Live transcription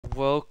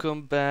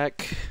welcome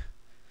back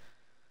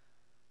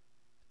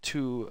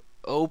to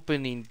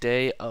opening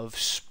day of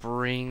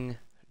spring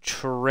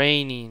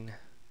training.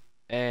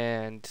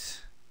 And,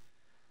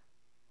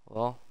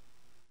 well,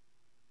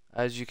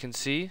 as you can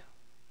see,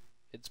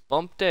 it's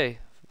bump day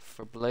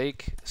for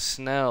Blake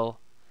Snell,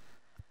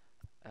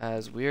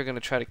 as we are going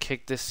to try to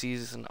kick this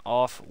season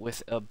off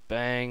with a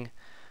bang.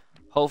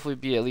 Hopefully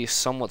be at least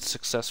somewhat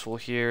successful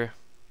here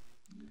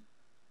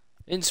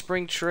in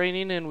spring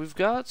training, and we've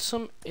got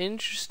some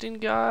interesting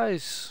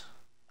guys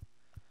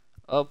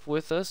up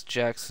with us: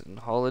 Jackson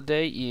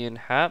Holliday, Ian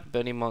Happ,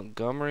 Benny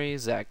Montgomery,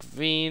 Zach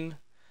Veen,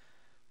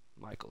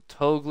 Michael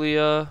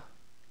Toglia,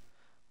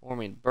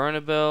 Ormin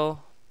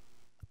Bernabel,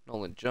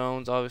 Nolan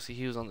Jones. Obviously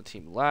he was on the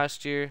team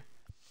last year.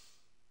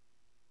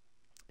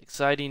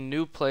 Exciting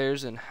new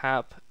players in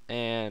Happ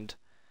and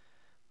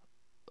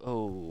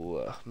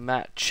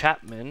Matt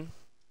Chapman,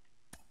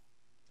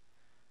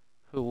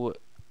 who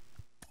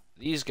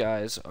these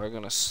guys are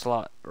going to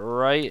slot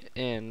right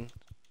in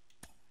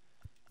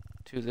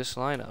to this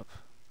lineup.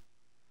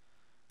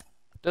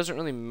 Doesn't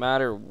really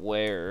matter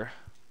where.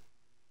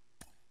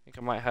 I think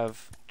I might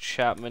have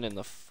Chapman in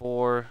the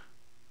 4.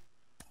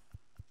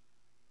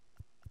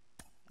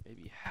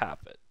 Maybe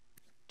Happ at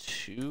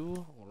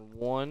 2 or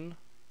 1.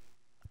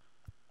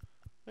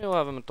 Maybe we'll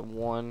have him at the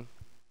 1.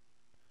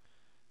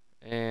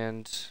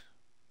 And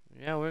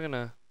yeah, we're going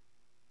to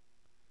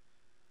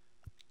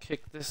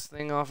kick this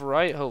thing off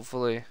right,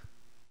 hopefully.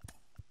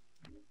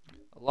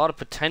 A lot of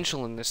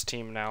potential in this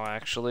team now,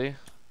 actually.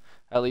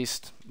 At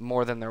least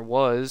more than there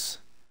was.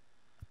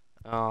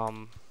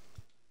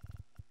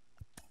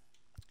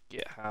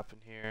 Get happen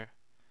here.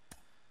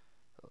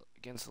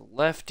 Against the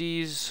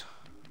lefties,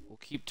 we'll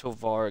keep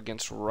Tovar.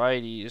 Against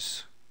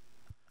righties,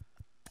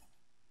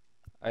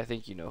 I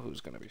think you know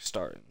who's going to be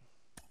starting.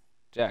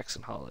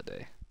 Jackson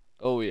Holliday.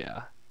 Oh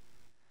yeah.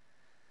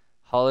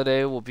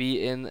 Holliday will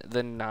be in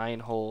the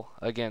 9-hole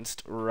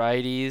against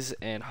righties,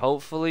 and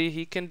hopefully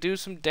he can do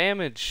some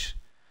damage.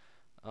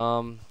 I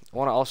want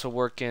to also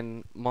work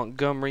in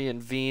Montgomery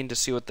and Veen to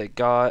see what they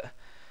got.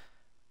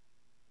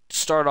 To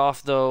start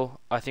off, though,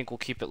 I think we'll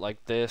keep it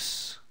like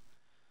this.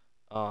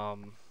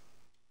 Hunter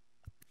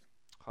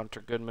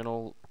Goodman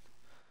will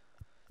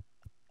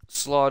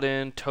slot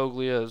in,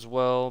 Toglia as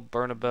well,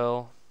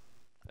 Bernabel.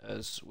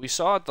 As we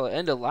saw at the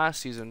end of last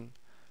season,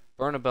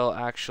 Bernabel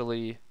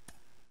actually,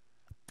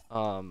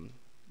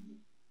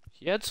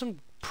 he had some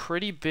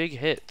pretty big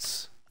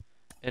hits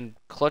in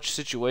clutch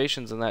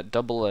situations in that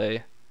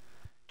AA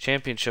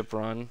championship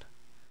run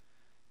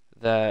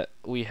that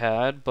we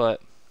had.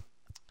 But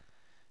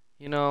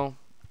you know,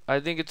 I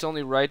think it's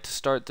only right to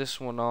start this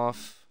one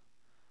off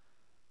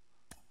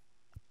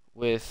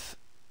with,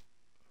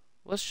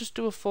 let's just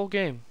do a full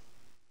game.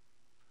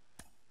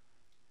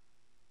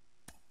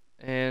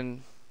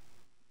 And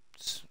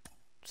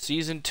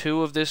season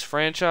 2 of this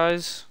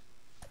franchise,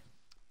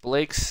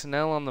 Blake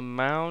Snell on the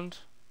mound.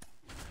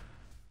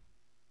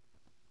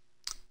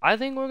 I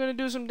think we're going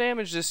to do some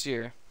damage this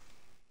year.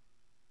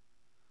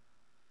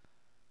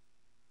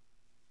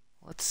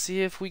 Let's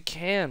see if we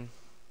can.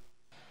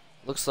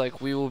 Looks like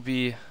we will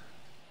be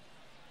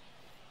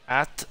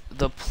at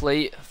the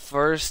plate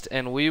first,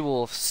 and we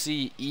will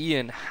see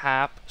Ian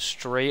Happ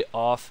straight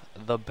off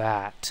the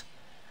bat.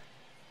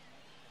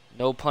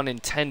 No pun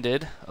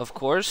intended, of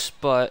course,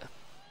 but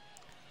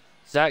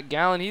Zach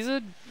Gallen, he's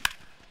a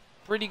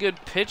pretty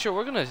good pitcher.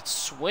 We're going to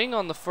swing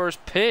on the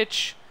first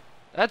pitch.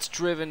 That's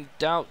driven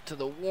out to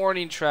the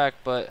warning track,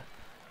 but I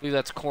believe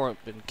that's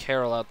Corbin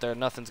Carroll out there.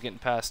 Nothing's getting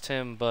past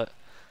him, but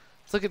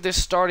let's look at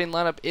this starting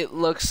lineup. It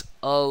looks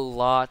a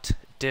lot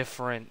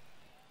different.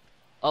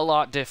 A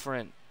lot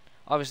different.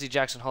 Obviously,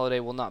 Jackson Holliday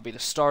will not be the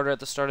starter at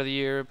the start of the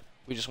year.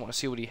 We just want to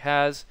see what he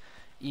has.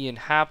 Ian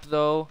Happ,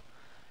 though,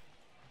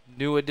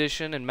 new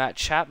addition, and Matt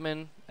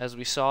Chapman, as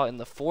we saw in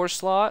the 4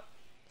 slot.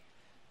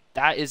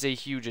 That is a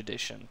huge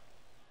addition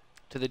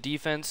to the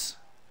defense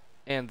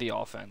and the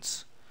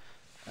offense.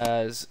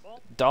 As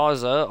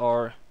Daza,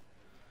 our,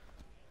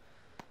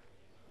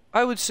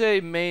 I would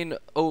say, main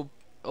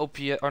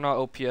OPS, or not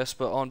OPS,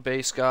 but on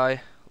base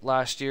guy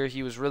last year.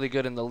 He was really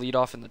good in the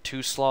leadoff in the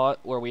 2 slot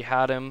where we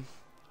had him.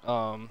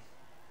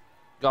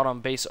 Got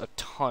on base a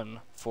ton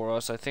for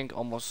us. I think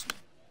almost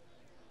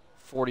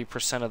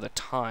 40% of the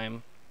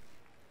time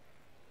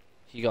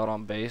he got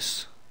on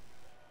base.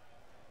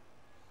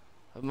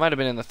 It might have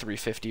been in the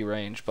 350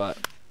 range, but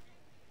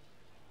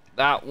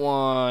that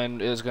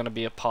one is going to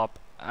be a pop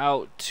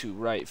out to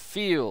right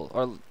field.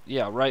 Or,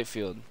 yeah, right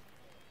field.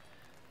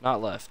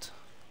 Not left.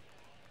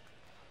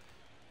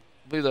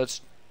 I believe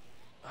that's,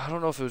 I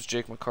don't know if it was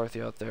Jake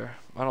McCarthy out there.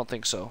 I don't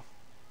think so.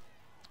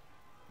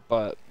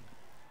 But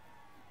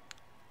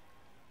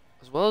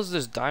as well as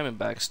this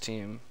Diamondbacks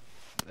team,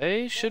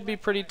 they should be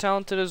pretty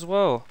talented as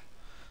well.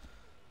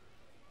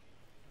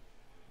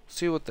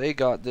 See what they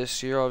got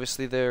this year.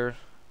 Obviously, they're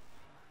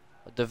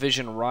a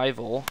division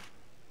rival,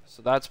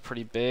 so that's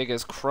pretty big,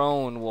 as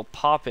Crone will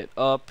pop it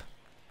up,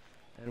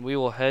 and we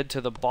will head to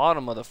the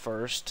bottom of the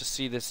first to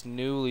see this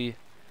newly,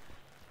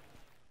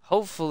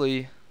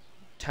 hopefully,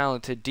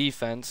 talented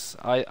defense.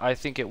 I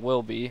think it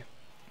will be.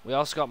 We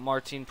also got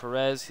Martin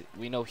Perez.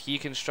 We know he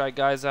can strike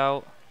guys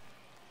out.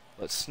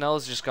 But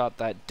Snell's just got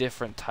that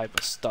different type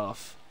of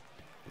stuff.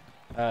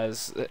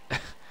 As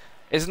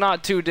it's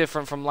not too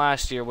different from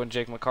last year when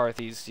Jake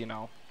McCarthy's, you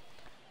know,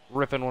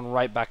 ripping one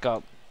right back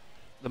up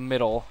the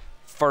middle,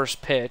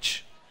 first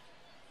pitch.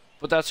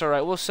 But that's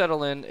alright. We'll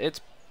settle in.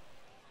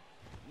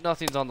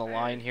 Nothing's on the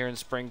line here in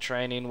spring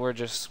training. We're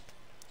just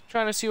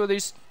trying to see where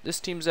this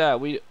team's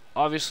at. We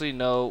obviously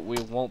know we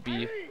won't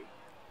be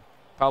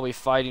probably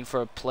fighting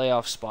for a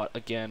playoff spot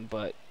again,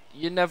 but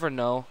you never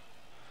know.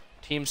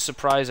 Teams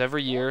surprise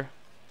every year.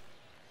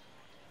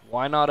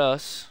 Why not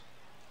us?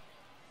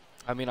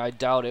 I mean, I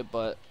doubt it,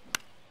 but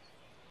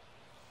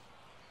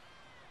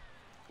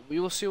we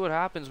will see what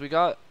happens. We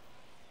got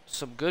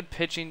some good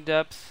pitching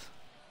depth,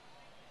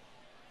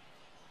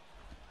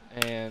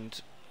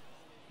 and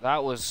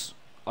that was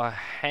a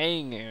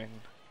hanging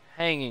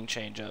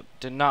changeup.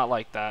 Did not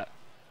like that.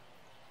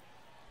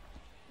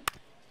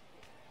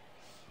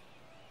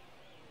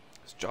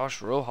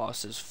 Josh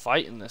Rojas is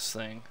fighting this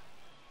thing.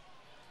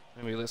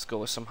 Maybe let's go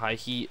with some high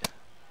heat.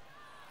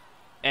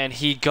 And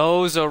he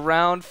goes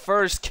around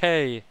first,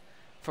 K,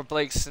 for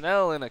Blake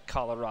Snell in a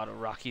Colorado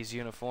Rockies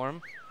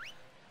uniform.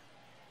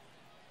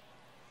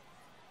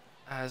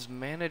 As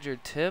manager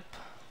tip,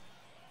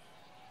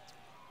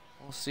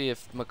 we'll see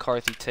if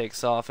McCarthy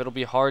takes off. It'll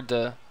be hard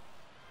to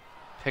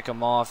pick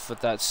him off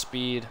with that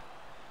speed.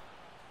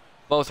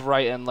 Both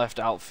right and left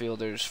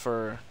outfielders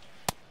for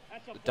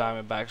the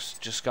Diamondbacks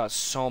just got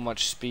so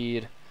much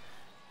speed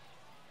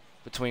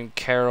between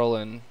Carroll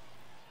and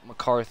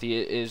McCarthy.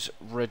 It is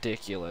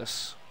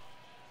ridiculous.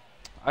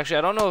 Actually,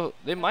 I don't know.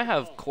 They might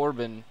have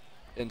Corbin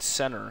in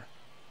center.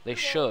 They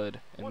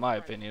should, in my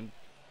opinion.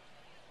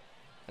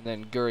 And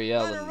then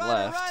Gurriel in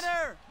left.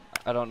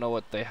 I don't know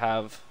what they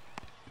have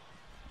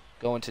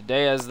going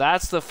today, as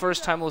that's the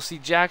first time we'll see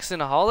Jackson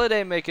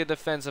Holliday make a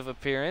defensive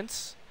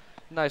appearance.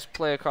 Nice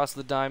play across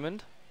the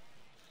diamond.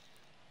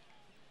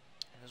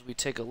 As we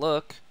take a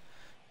look,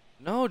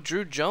 no,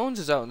 Drew Jones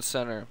is out in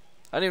center.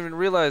 I didn't even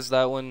realize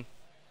that when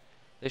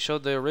they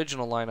showed the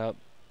original lineup.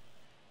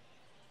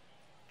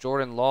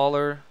 Jordan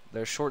Lawler,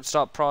 their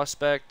shortstop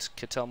prospect.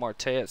 Ketel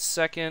Marte at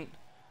second.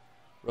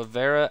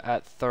 Rivera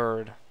at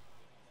third.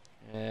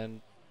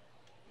 And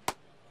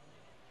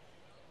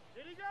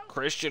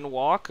Christian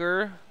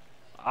Walker,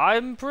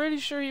 I'm pretty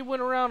sure he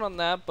went around on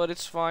that, but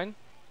it's fine.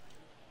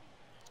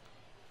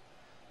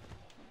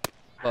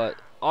 But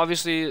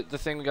obviously the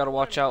thing we got to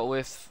watch out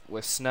with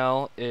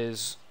Snell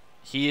is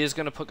he is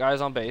going to put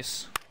guys on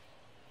base.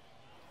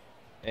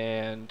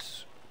 And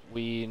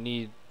we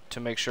need to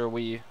make sure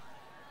we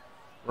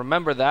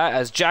remember that,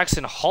 as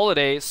Jackson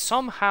Holliday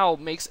somehow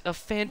makes a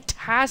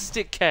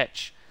fantastic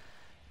catch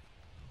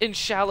in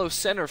shallow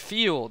center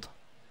field.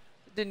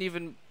 It didn't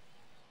even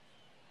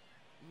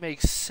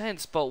make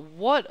sense, but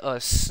what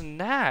a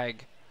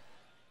snag.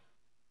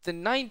 The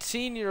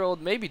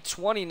 19-year-old, maybe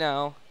 20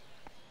 now,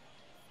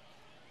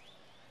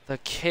 the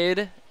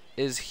kid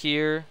is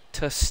here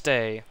to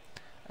stay,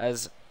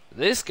 as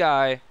this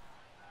guy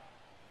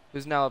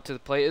who's now up to the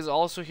plate is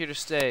also here to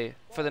stay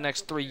for the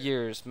next 3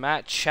 years.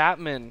 Matt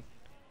Chapman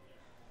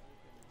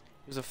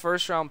was a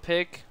first-round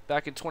pick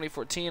back in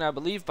 2014, I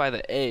believe, by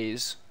the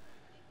A's.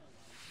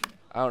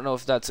 I don't know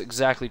if that's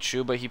exactly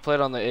true, but he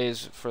played on the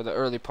A's for the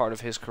early part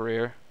of his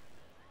career.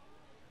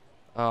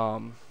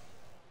 But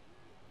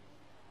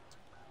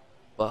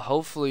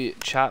hopefully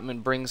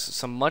Chapman brings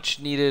some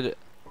much-needed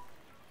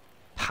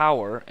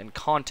power and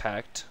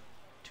contact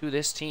to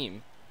this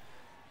team.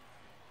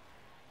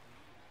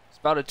 It's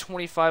about a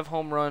 25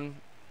 home run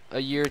a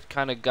year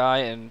kind of guy,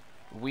 and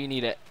we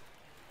need it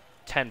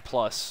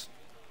 10+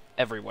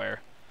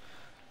 everywhere.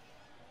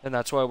 And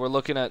that's why we're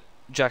looking at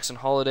Jackson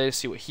Holliday to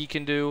see what he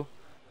can do.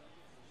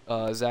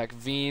 Zach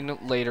Veen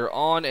later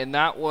on, and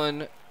that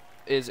one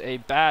is a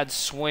bad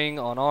swing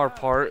on our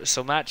part,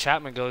 so Matt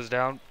Chapman goes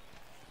down,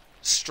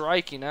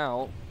 striking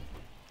out.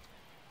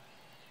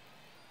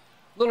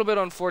 A little bit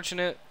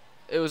unfortunate.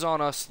 It was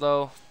on us,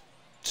 though.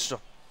 Just a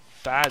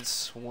bad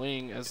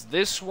swing, as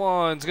this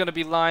one's going to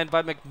be lined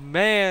by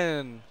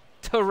McMahon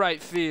to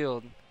right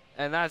field.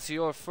 And that's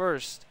your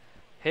first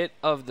hit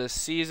of the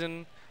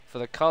season for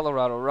the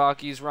Colorado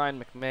Rockies.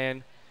 Ryan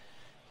McMahon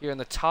here in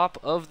the top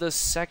of the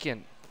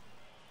second.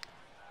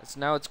 As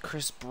now it's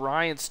Chris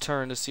Bryant's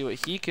turn to see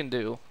what he can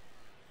do.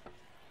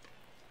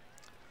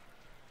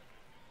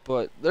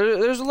 But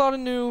there's a lot of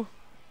new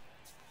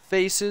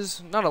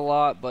faces. Not a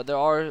lot, but there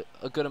are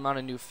a good amount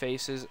of new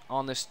faces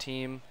on this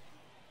team.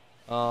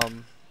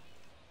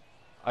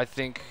 I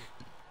think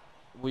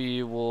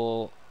we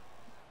will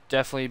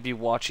definitely be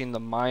watching the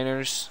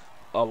minors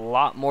a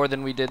lot more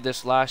than we did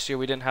this last year.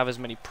 We didn't have as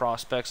many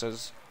prospects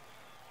as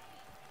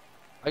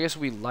I guess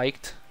we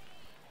liked,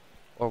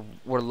 or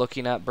we're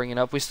looking at bringing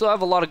up. We still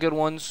have a lot of good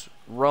ones.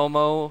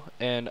 Romo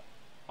and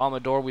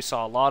Amador we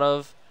saw a lot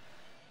of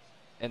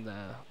in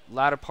the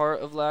latter part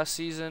of last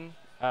season,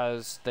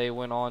 as they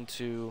went on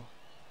to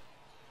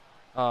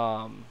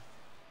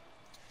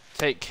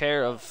take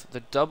care of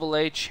the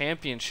AA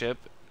championship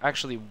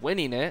actually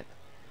winning it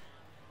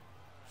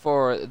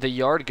for the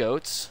Yard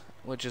Goats,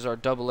 which is our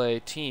AA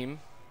team.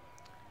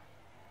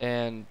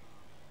 And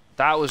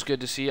that was good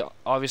to see.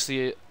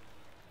 Obviously,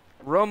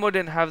 Romo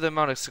didn't have the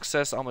amount of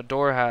success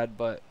Amador had,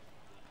 but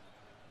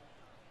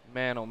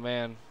man, oh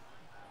man,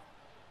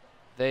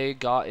 they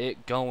got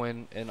it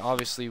going and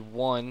obviously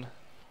won.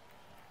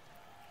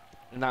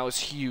 And that was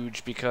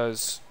huge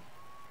because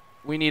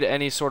we need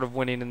any sort of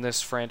winning in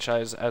this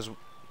franchise as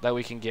that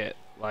we can get.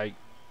 Like,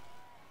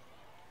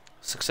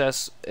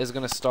 success is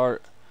going to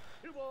start.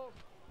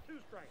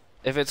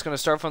 If it's going to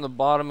start from the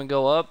bottom and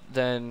go up,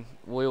 then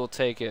we will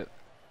take it.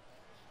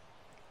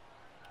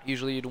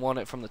 Usually you'd want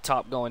it from the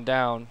top going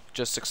down,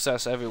 just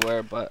success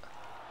everywhere, but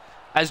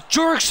as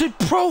Jurickson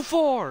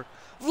Profar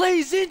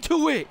lays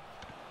into it,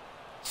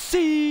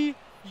 see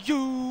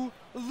you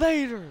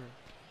later.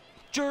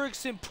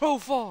 Jurickson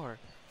Profar,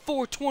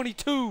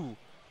 422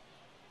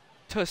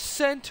 to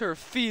center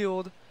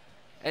field,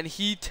 and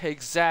he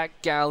takes Zach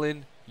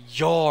Gallen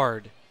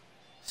yard.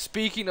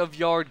 Speaking of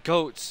Yard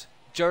Goats,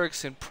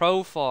 Jurickson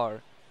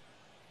Profar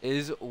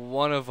is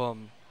one of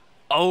them.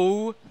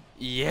 Oh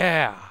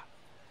yeah.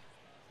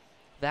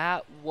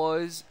 That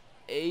was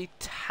a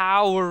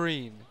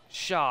towering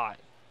shot.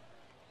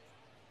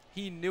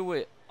 He knew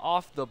it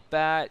off the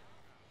bat.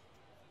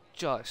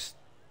 Just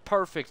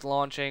perfect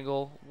launch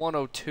angle.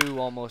 102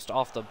 almost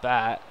off the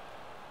bat.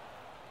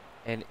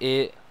 And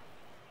it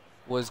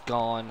was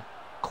gone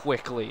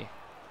quickly.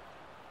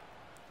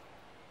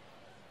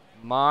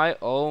 My,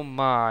 oh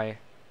my.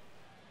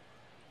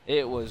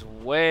 It was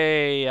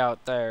way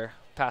out there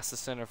past the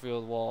center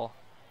field wall.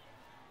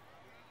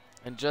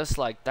 And just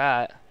like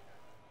that,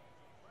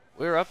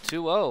 we're up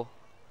 2-0.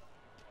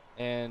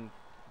 And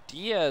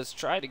Diaz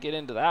tried to get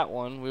into that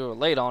one. We were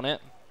late on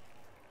it.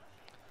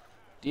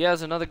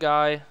 Diaz, another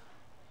guy,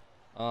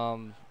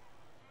 kind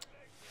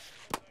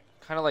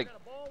of like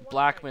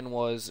Blackman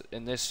was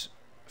in this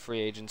free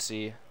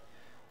agency,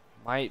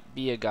 might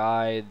be a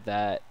guy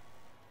that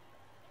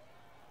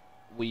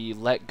we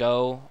let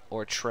go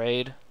or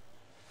trade,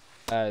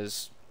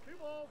 as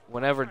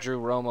whenever Drew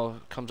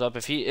Romo comes up,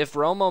 if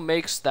Romo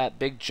makes that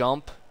big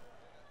jump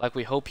like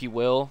we hope he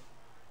will,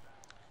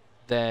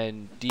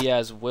 then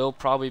Diaz will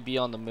probably be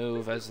on the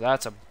move, as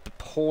that's a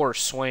poor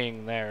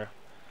swing there.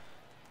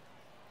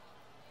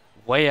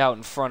 Way out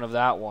in front of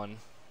that one.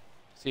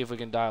 See if we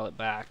can dial it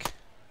back.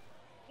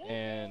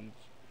 And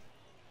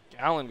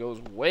Gallen goes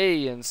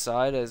way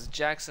inside as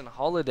Jackson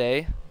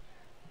Holiday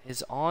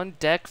is on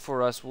deck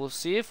for us. We'll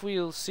see if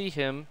we'll see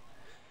him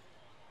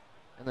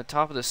in the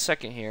top of the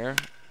second here,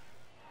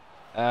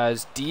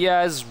 as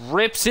Diaz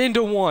rips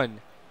into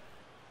one.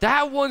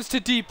 That one's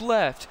to deep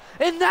left,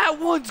 and that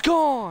one's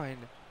gone.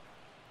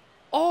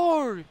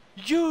 Are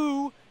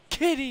you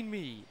kidding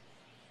me?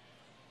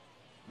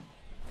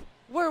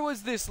 Where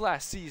was this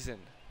last season?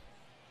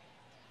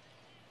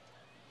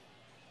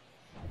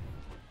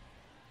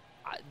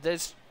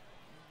 This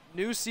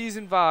new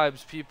season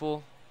vibes,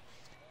 people.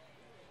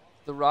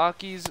 The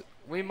Rockies,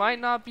 we might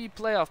not be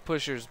playoff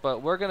pushers,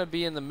 but we're going to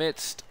be in the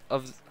midst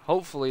of,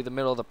 hopefully, the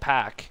middle of the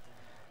pack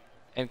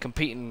and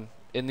competing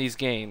in these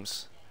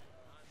games.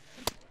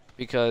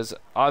 Because,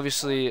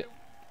 obviously,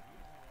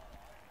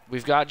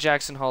 we've got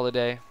Jackson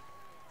Holiday,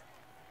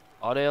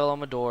 Adael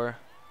Amador,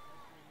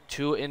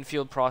 two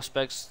infield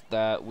prospects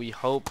that we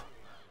hope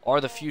are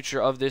the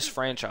future of this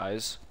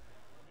franchise.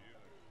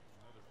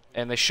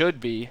 And they should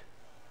be.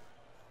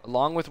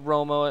 Along with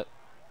Romo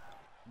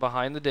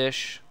behind the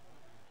dish.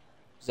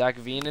 Zach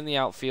Veen in the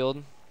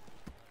outfield.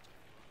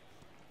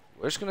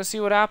 We're just going to see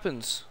what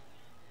happens.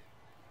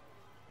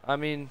 I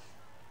mean,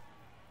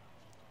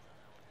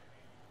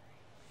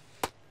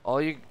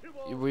 we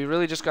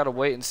really just got to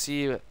wait and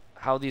see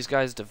how these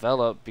guys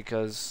develop,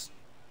 because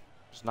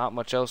there's not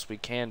much else we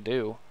can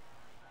do.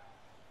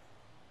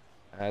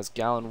 As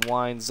Gallen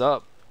winds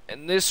up,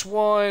 and this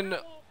one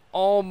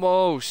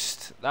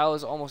almost, that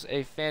was almost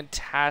a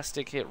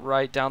fantastic hit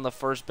right down the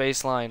first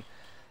baseline.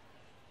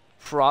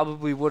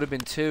 Probably would have been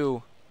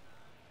two,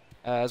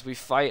 as we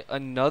fight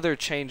another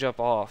changeup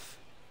off.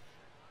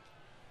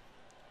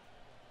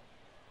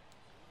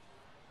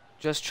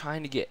 Just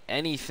trying to get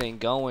anything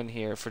going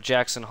here for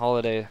Jackson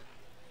Holiday.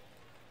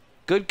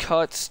 Good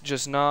cuts,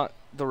 just not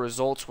the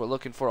results we're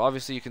looking for.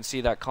 Obviously, you can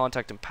see that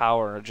contact and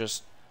power are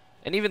just,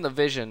 and even the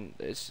vision,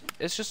 it's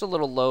just a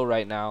little low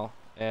right now.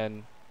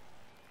 And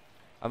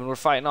I mean, we're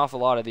fighting off a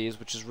lot of these,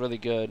 which is really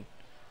good,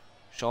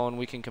 showing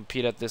we can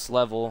compete at this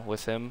level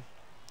with him.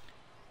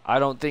 I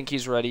don't think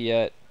he's ready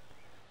yet.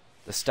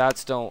 The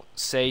stats don't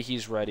say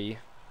he's ready.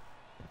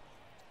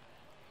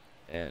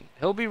 And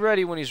he'll be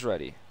ready when he's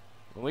ready.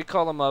 When we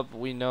call him up,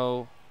 we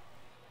know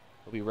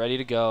he'll be ready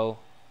to go.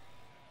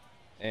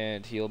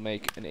 And he'll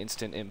make an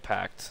instant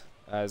impact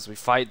as we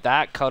fight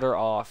that cutter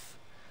off.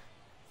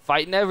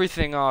 Fighting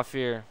everything off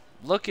here.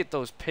 Look at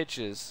those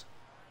pitches.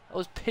 That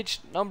was pitch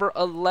number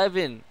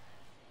 11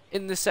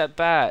 in this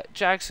at-bat.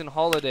 Jackson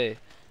Holiday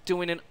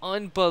doing an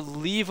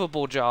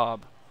unbelievable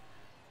job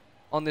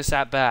on this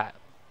at-bat.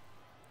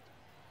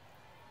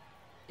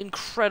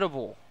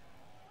 Incredible.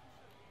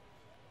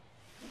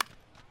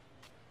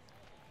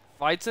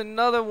 Fights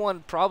another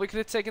one. Probably could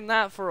have taken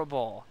that for a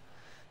ball.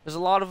 There's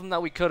a lot of them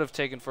that we could have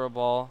taken for a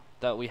ball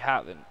that we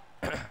haven't.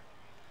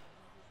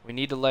 We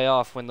need to lay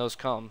off when those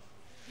come.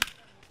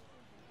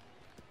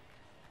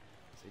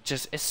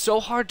 It's so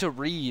hard to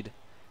read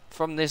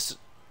from this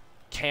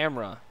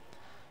camera.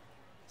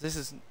 This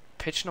is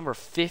pitch number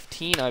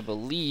 15, I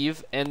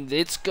believe, and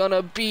it's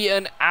gonna be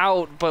an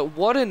out. But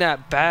what an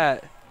at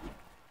bat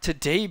to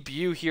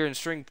debut here in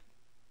spring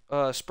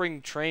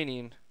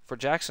training for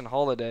Jackson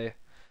Holiday,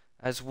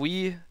 as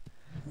we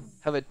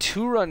have a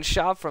 2-run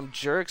shot from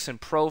Jerks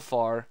and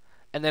Profar,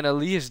 and then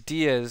Elias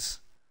Diaz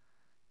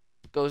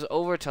goes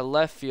over to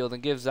left field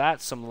and gives that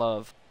some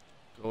love.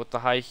 Go with the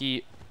high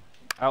heat,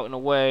 out and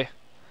away,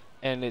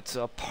 and it's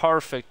a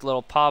perfect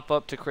little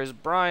pop-up to Chris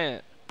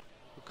Bryant,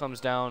 who comes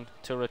down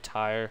to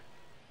retire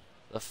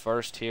the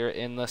first here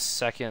in the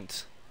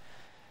second.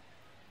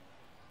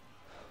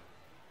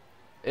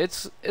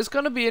 It's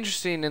going to be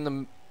interesting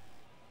in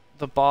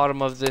the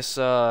bottom of this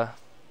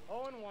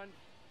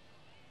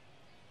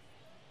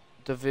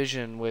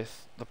division,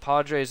 with the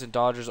Padres and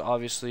Dodgers.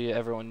 Obviously,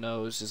 everyone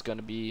knows is going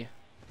to be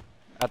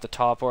at the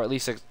top, or at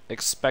least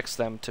expects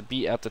them to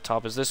be at the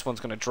top, as this one's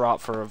going to drop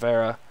for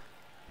Rivera.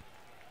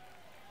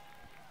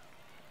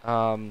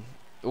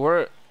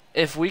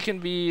 If we can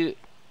be,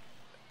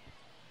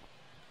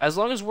 as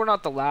long as we're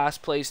not the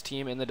last place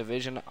team in the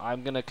division,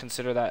 I'm going to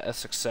consider that a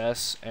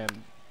success,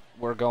 and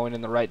we're going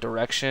in the right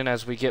direction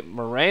as we get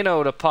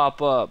Moreno to pop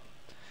up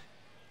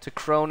to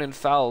Crone in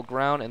foul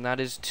ground, and that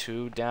is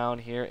 2 down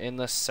here in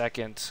the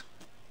second.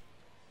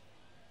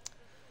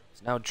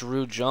 It's now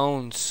Drew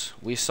Jones.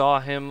 We saw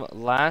him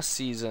last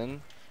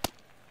season.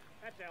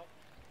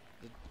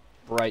 The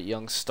bright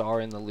young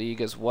star in the league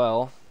as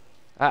well.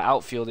 That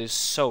outfield is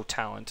so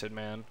talented,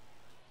 man.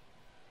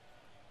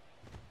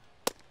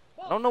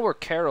 I don't know where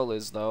Carroll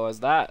is, though, as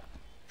that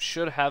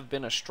should have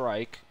been a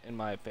strike, in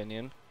my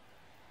opinion.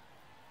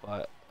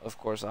 But, of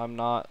course, I'm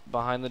not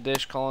behind the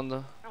dish calling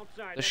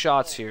the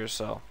shots here,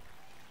 so.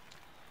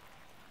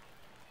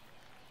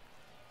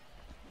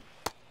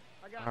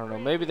 I don't know.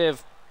 Maybe they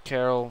have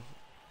Carroll,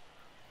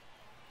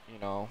 you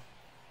know,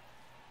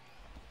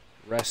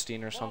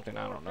 resting or something.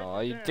 I don't know.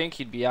 You'd think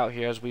he'd be out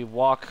here as we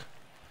walk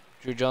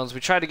Drew Jones. We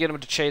tried to get him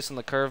to chase on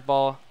the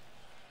curveball.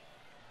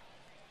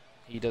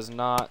 He does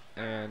not,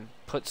 and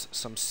puts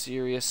some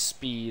serious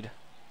speed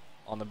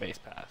on the base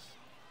path.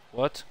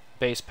 What?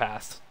 Base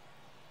path.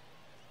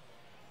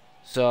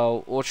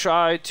 So we'll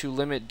try to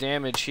limit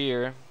damage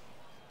here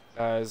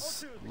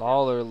as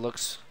Lawler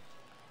looks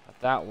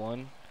at that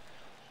one.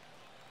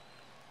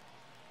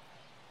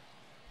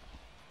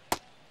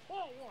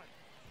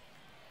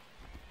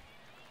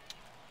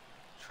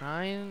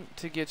 Trying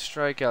to get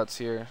strikeouts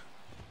here.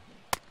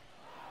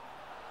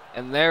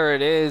 And there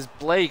it is,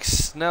 Blake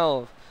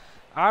Snell.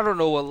 I don't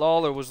know what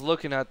Lawler was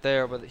looking at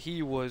there, but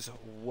he was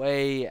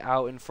way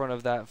out in front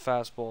of that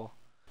fastball.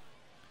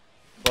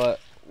 But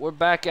we're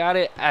back at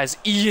it as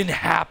Ian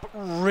Happ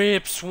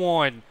rips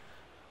one.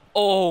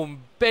 Oh,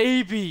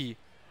 baby.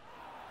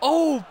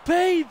 Oh,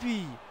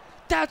 baby.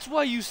 That's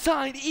why you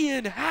signed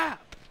Ian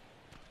Happ.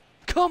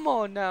 Come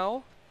on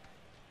now.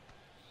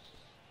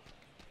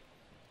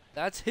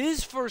 That's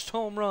his first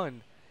home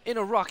run in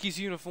a Rockies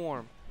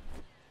uniform.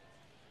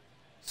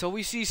 So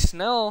we see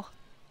Snell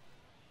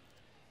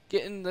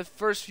getting the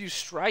first few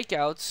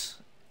strikeouts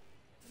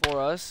for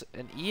us,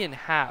 and Ian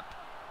Happ.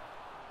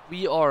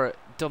 We are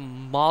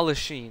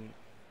demolishing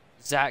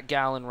Zach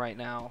Gallen right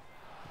now.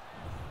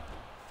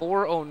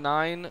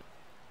 409.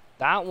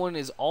 That one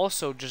is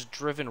also just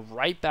driven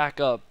right back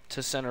up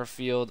to center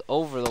field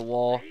over the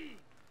wall.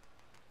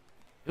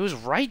 It was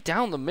right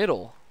down the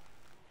middle.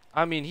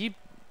 I mean,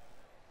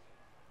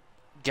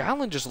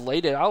 Gallen just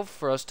laid it out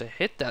for us to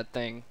hit that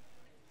thing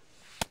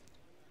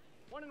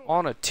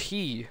on a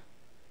tee.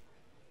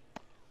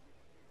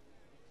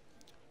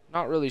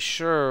 Not really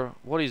sure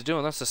what he's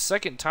doing. That's the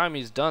second time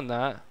he's done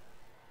that.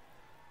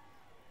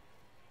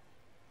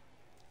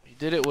 He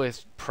did it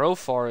with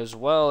Profar as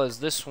well as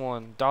this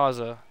one.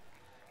 Daza.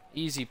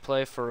 Easy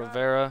play for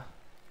Rivera.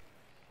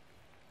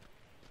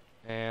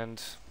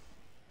 And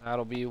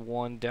that'll be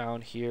 1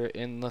 down here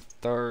in the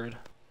third.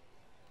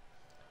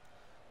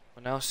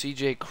 But now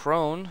CJ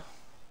Crone,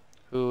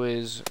 who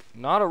is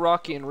not a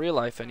Rocky in real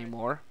life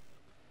anymore,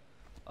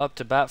 up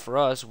to bat for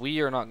us.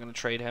 We are not going to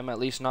trade him, at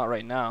least not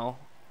right now.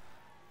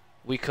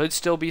 We could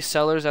still be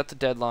sellers at the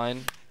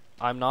deadline.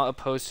 I'm not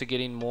opposed to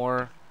getting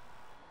more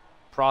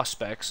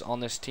prospects on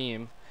this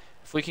team.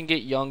 If we can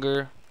get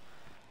younger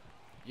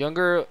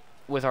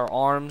with our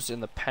arms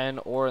in the pen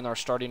or in our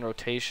starting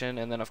rotation,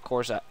 and then of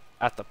course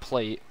at the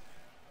plate.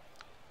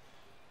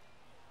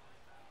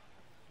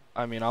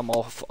 I mean, I'm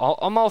all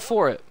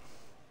for it.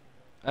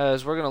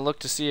 As we're gonna look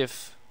to see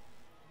if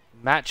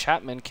Matt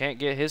Chapman can't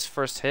get his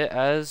first hit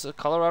as a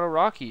Colorado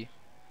Rocky.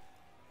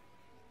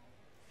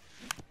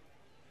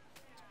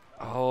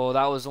 Oh,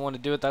 that was the one to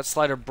do it. That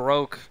slider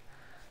broke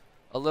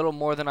a little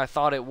more than I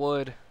thought it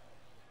would. A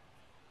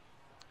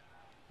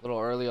little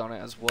early on it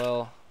as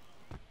well.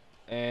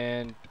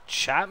 And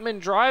Chapman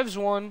drives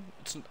one.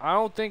 I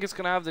don't think it's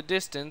going to have the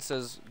distance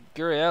as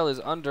Gurriel is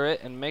under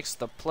it and makes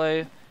the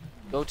play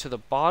go to the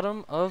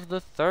bottom of the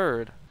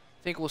third.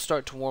 I think we'll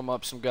start to warm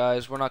up some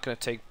guys. We're not going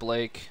to take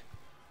Blake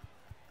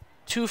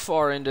too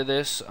far into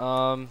this.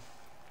 Joe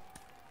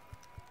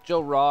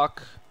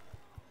Rock.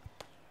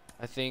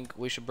 I think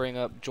we should bring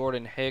up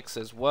Jordan Hicks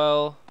as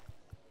well.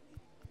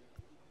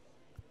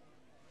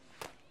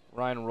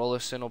 Ryan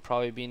Rollison will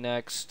probably be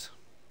next.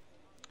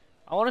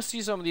 I want to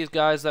see some of these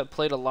guys that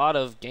played a lot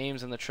of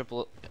games in the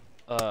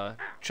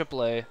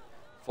AAA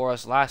for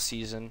us last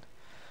season,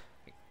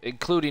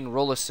 including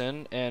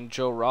Rollison and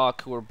Joe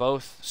Rock, who were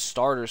both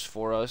starters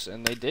for us,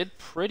 and they did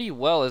pretty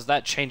well as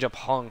that changeup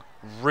hung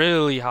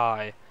really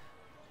high.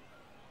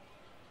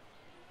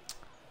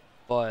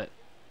 But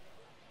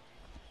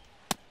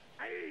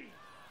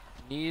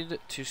need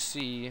to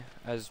see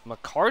as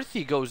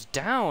McCarthy goes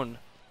down,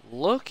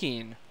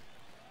 looking.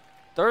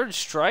 Third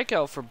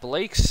strikeout for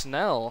Blake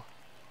Snell.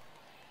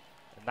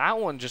 And that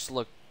one just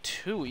looked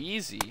too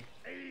easy.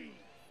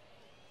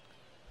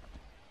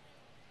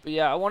 But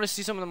yeah, I want to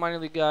see some of the minor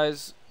league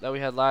guys that we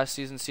had last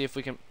season, see if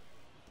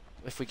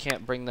we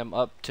can't bring them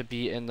up to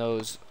be in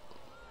those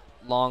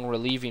long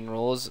relieving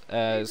roles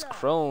as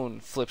Crone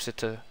flips it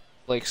to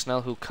Blake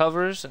Snell, who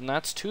covers, and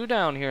that's 2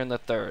 down here in the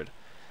third.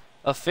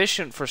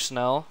 Efficient for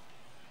Snell.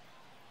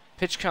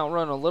 Pitch count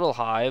run a little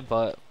high,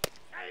 but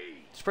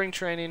spring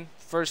training,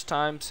 first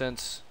time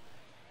since,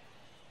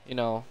 you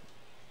know,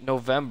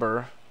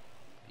 November,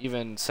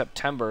 even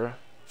September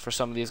for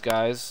some of these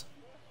guys.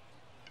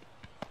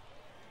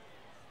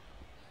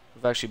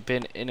 We've actually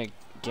been in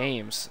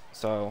games,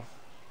 so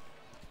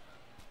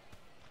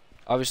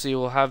obviously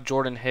we'll have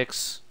Jordan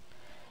Hicks,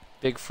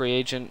 big free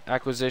agent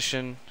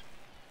acquisition.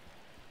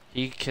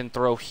 He can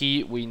throw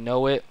heat, we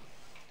know it.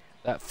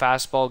 That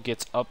fastball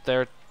gets up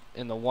there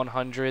in the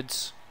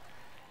 100s.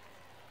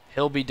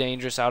 He'll be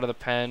dangerous out of the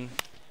pen.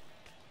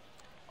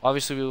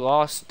 Obviously, we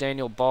lost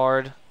Daniel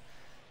Bard.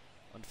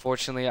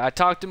 Unfortunately, I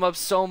talked him up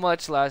so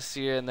much last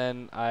year, and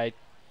then I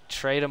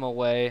trade him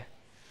away.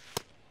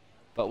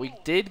 But we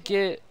did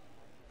get,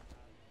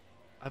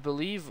 I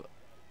believe,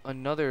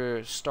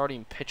 another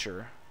starting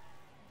pitcher.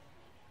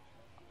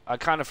 I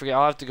kind of forget.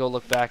 I'll have to go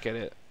look back at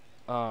it.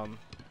 I'll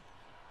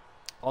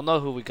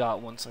know who we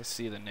got once I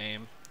see the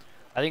name.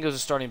 I think it was a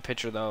starting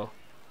pitcher, though.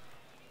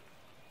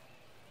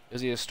 Is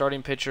he a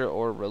starting pitcher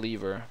or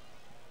reliever?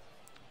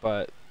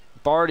 But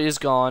Bard is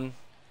gone.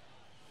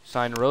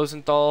 Signed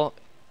Rosenthal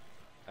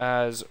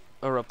as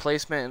a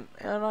replacement,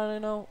 and I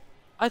don't know.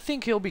 I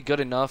think he'll be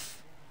good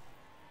enough.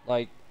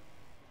 Like,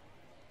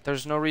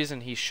 there's no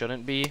reason he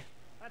shouldn't be.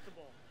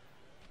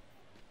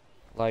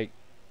 Like,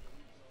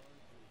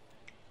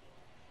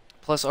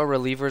 plus our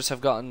relievers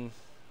have gotten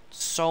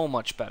so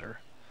much better.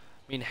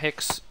 I mean,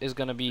 Hicks is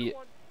gonna be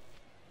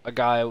a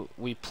guy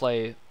we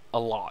play a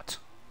lot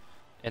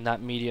in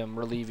that medium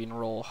relieving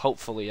role,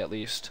 hopefully at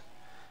least,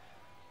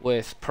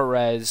 with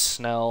Perez,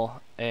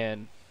 Snell,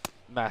 and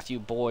Matthew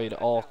Boyd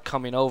all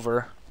coming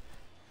over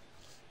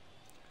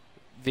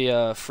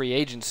via free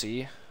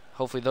agency.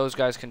 Hopefully those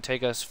guys can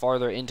take us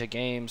farther into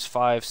games,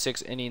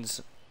 5-6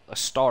 innings a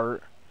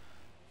start,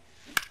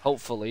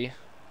 hopefully.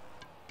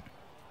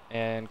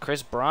 And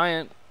Chris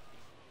Bryant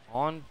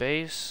on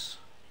base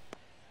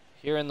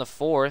here in the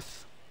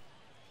 4th.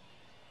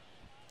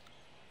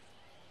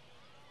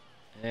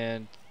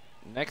 And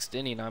next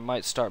inning, I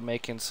might start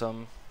making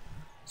some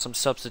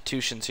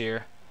substitutions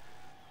here,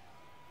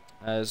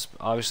 as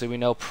obviously we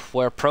know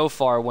where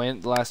Profar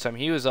went the last time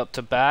he was up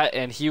to bat,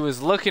 and he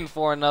was looking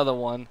for another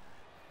one.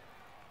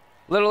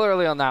 Little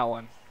early on that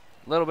one,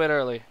 a little bit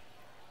early,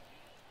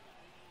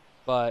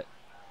 but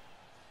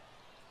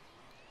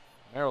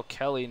Merrill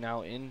Kelly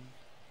now in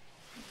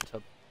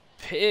to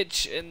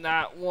pitch, and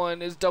that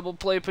one is double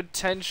play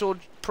potential.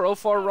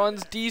 Profar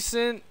runs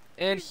decent,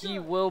 and he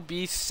will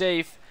be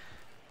safe.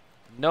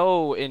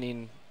 No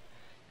any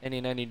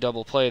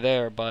double play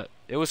there, but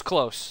it was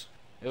close.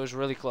 It was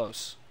really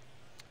close.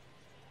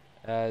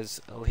 As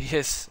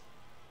Elias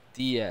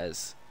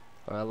Diaz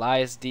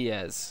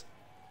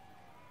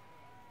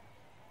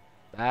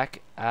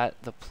back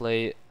at the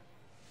plate.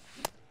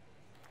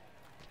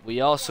 We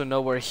also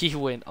know where he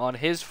went on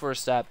his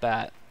first at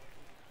bat.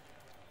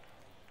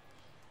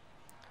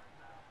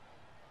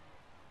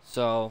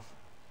 So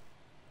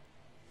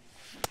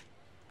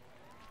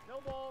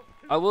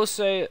I will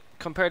say,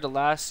 compared to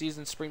last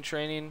season's spring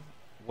training,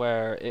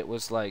 where it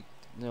was like,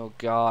 oh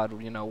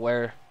God, you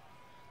know,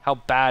 how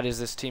bad is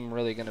this team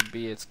really gonna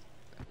be?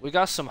 We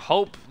got some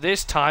hope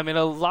this time, and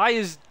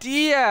Elias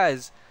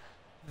Diaz,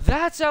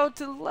 that's out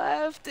to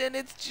left, and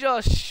it's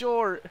just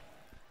short.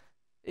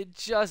 It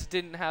just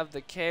didn't have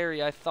the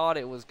carry I thought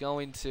it was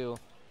going to,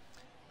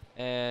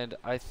 and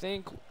I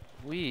think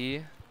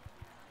we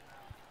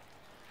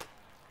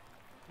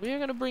are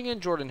gonna bring in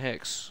Jordan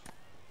Hicks.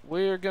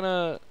 We're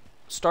gonna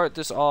start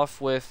this off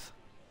with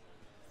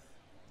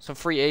some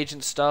free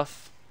agent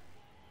stuff.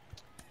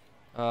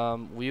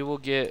 We will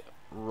get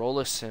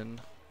Rollison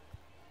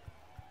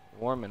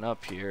warming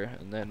up here,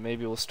 and then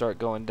maybe we'll start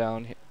going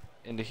down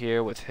into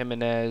here with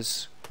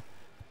Jimenez.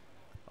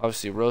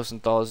 Obviously,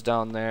 Rosenthal is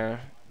down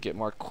there. Get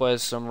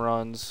Marquez some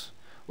runs.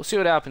 We'll see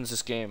what happens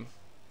this game.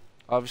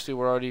 Obviously,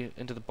 we're already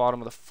into the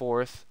bottom of the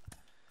fourth.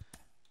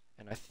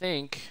 And I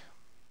think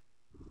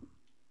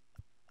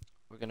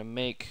we're going to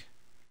make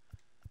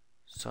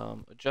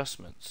some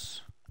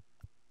adjustments.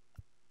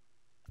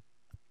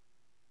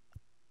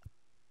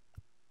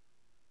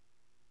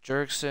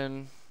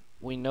 Jerkson,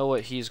 we know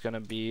what he's going to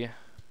be.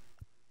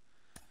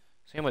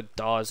 Same with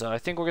Daza. I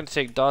think we're going to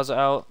take Daza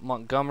out.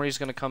 Montgomery's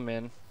going to come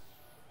in.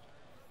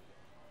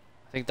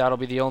 I think that'll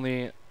be the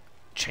only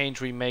change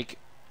we make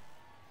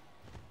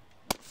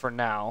for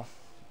now.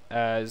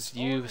 As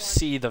you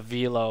see the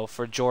velo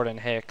for Jordan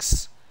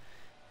Hicks.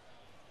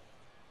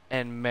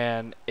 And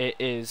man, it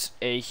is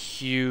a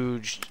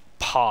huge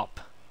pop.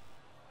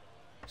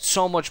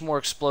 So much more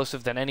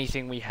explosive than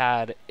anything we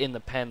had in the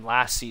pen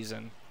last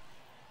season.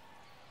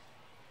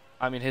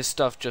 I mean, his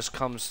stuff just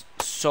comes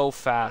so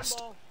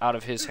fast out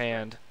of his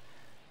hand.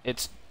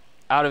 It's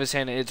out of his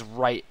hand and it's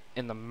right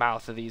in the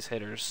mouth of these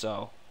hitters.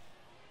 So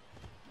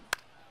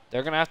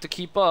they're going to have to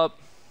keep up.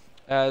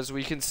 As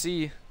we can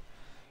see,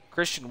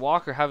 Christian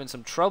Walker having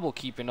some trouble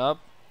keeping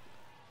up.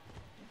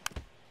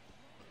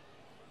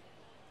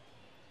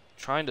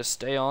 Trying to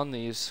stay on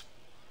these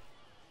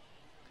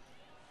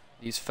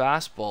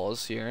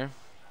fastballs here.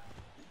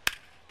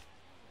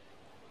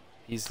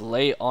 He's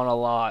late on a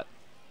lot.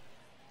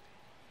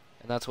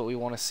 And that's what we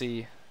want to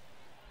see.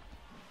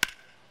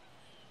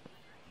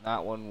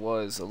 That one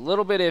was a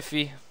little bit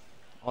iffy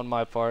on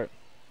my part.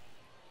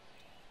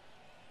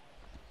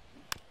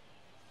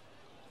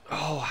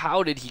 Oh,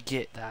 how did he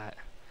get that?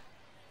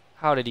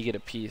 How did he get a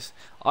piece?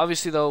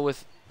 Obviously, though,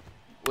 with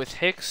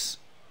Hicks,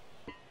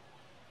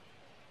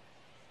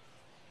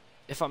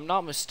 if I'm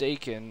not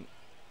mistaken,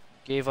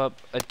 gave up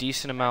a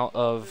decent amount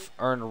of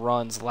earned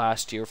runs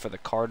last year for the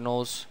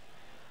Cardinals.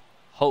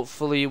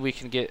 Hopefully, we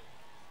can get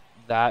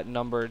that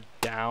number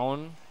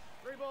down.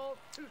 3 balls,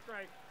 2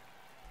 strikes.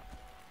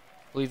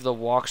 I believe the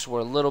walks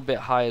were a little bit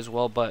high as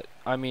well, but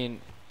I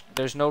mean,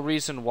 there's no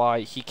reason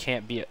why he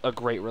can't be a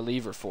great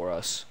reliever for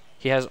us.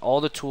 He has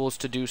all the tools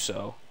to do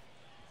so.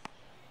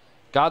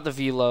 Got the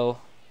velo,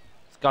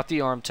 got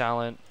the arm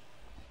talent.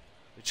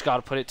 We just got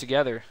to put it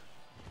together.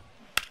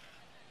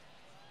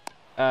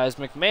 As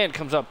McMahon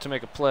comes up to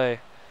make a play,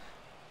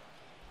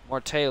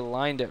 Marte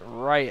lined it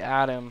right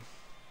at him.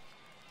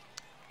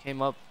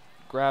 Came up,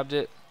 grabbed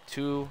it.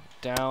 2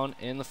 down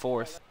in the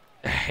fourth.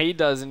 He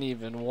doesn't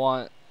even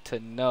want to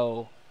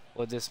know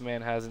what this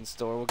man has in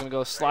store. We're going to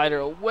go slider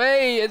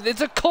away, and it's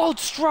a cold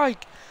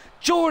strike.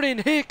 Jordan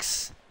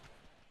Hicks,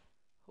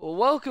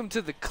 welcome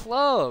to the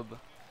club.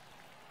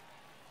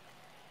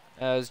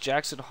 As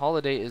Jackson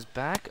Holiday is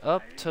back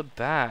up to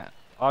bat.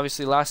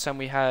 Obviously, last time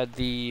we had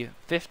the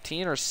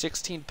 15 or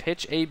 16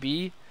 pitch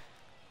AB,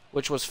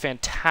 which was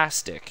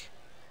fantastic.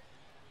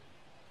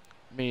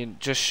 I mean,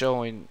 just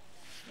showing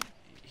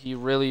he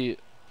really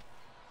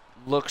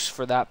looks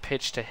for that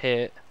pitch to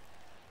hit.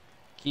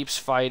 Keeps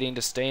fighting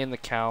to stay in the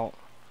count.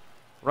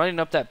 Running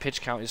up that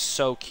pitch count is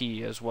so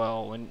key as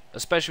well,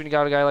 especially when you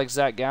got a guy like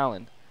Zach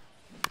Gallen,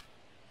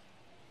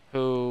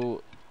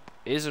 who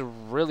is a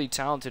really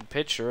talented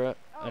pitcher,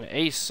 an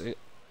ace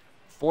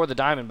for the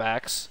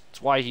Diamondbacks.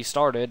 That's why he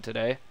started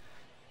today.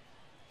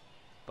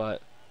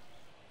 But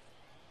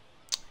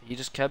he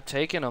just kept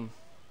taking them.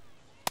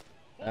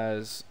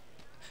 As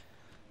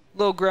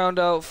low ground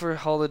out for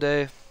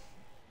Holiday.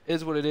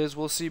 Is what it is.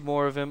 We'll see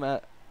more of him,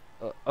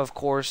 of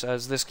course,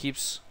 as this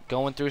keeps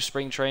going through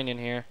spring training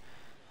here.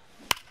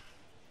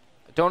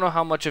 I don't know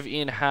how much of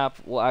Ian Happ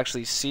we'll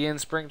actually see in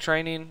spring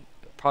training.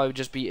 Probably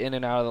just be in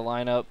and out of the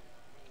lineup.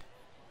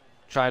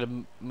 Try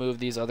to move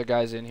these other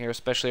guys in here,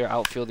 especially our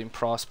outfielding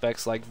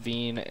prospects like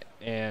Veen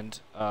and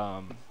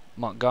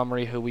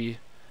Montgomery, who we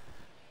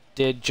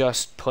did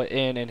just put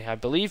in. And I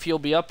believe he'll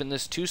be up in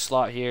this 2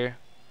 slot here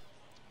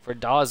for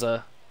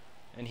Daza,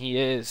 and he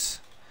is.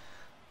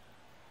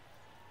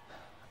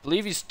 I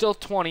believe he's still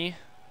 20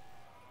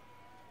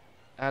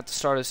 at the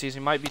start of the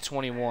season. He might be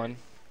 21.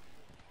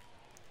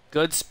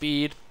 Good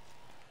speed.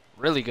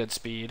 Really good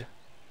speed,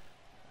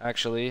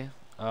 actually.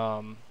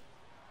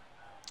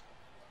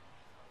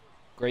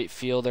 Great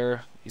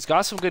fielder. He's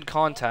got some good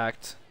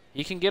contact.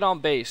 He can get on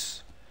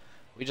base.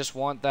 We just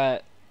want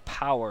that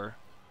power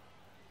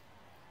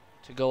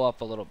to go up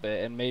a little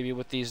bit. And maybe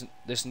with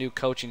this new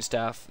coaching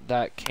staff,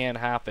 that can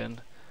happen.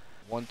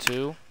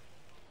 1-2.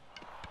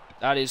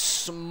 That is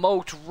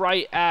smoked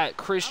right at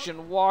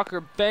Christian Walker.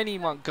 Benny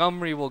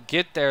Montgomery will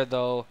get there,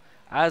 though.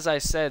 As I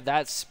said,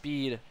 that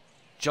speed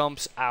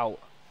jumps out.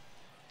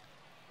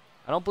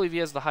 I don't believe he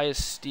has the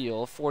highest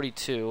steal,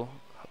 42.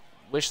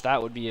 Wish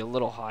that would be a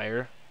little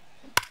higher.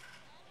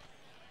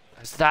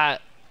 As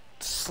that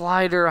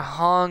slider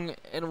hung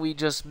and we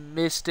just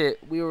missed it.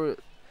 We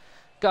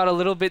got a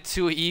little bit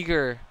too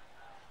eager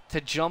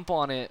to jump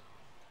on it.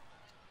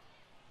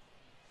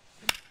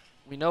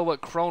 We know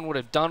what Crone would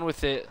have done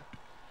with it.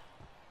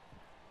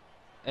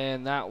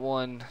 And that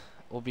one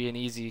will be an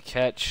easy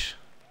catch.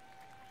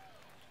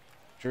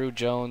 Drew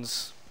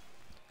Jones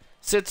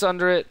sits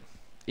under it.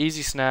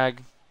 Easy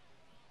snag.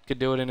 Could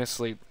do it in his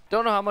sleep.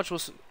 Don't know how much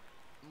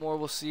more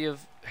we'll see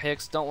of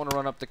Hicks. Don't want to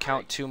run up the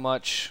count too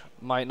much.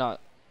 Might not.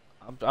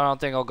 I don't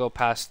think I'll go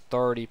past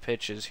 30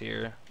 pitches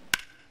here.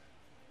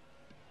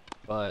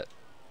 But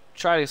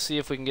try to see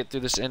if we can get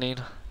through this inning.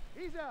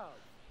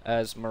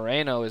 As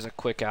Moreno is a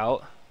quick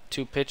out.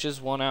 2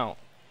 pitches, 1 out.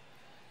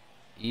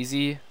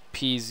 Easy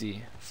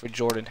peasy for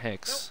Jordan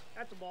Hicks. Nope,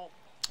 that's a ball.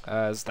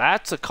 As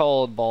that's a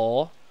called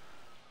ball.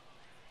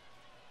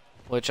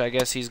 Which I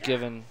guess he's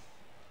given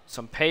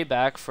some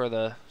payback for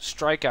the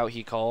strikeout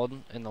he called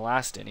in the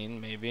last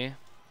inning, maybe.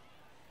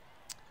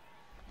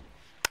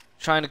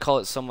 Trying to call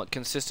it somewhat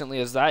consistently,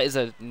 as that is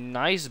a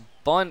nice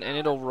bunt and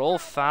it'll roll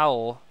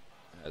foul.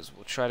 As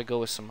we'll try to go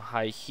with some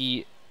high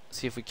heat.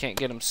 See if we can't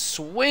get him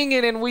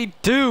swinging, and we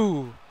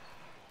do!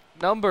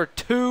 Number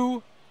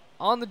 2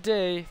 on the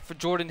day for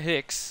Jordan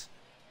Hicks.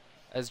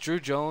 As Drew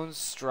Jones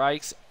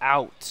strikes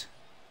out.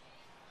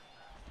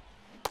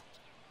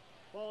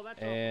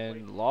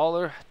 And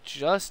Lawler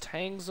just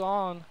hangs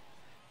on.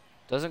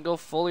 Doesn't go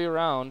fully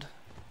around.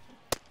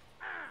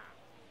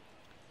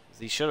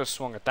 He should have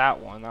swung at that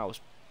one. That was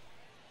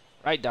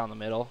right down the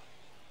middle.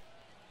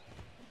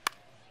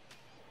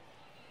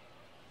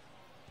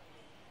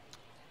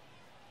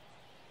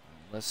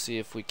 Let's see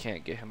if we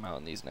can't get him out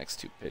in these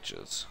next 2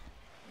 pitches.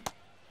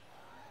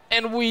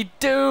 And we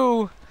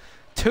do!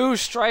 2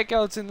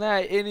 strikeouts in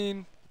that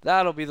inning.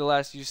 That'll be the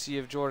last you see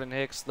of Jordan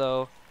Hicks,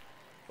 though.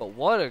 But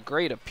what a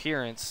great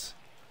appearance.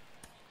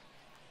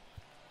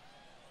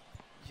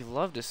 You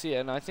love to see it.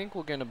 And I think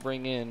we're going to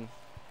bring in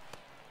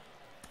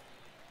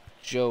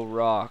Joe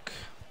Rock.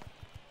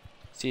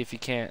 See if he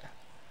can't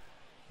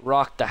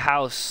rock the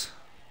house.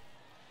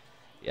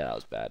 Yeah, that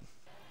was bad.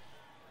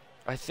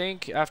 I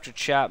think after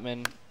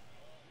Chapman,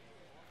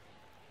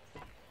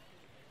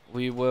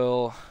 we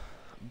will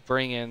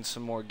bring in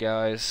some more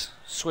guys.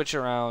 Switch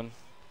around.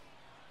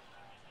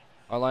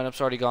 Our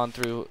lineup's already gone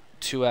through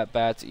 2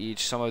 at-bats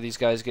each. Some of these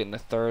guys getting a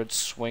 3rd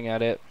swing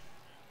at it.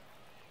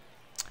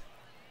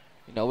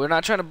 You know, we're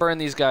not trying to burn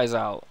these guys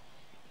out.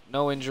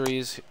 No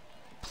injuries,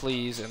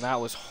 please. And that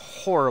was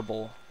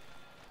horrible.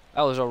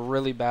 That was a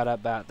really bad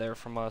at-bat there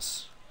from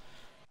us.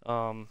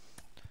 But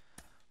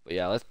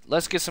yeah,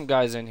 let's get some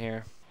guys in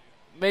here.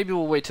 Maybe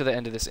we'll wait till the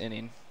end of this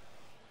inning.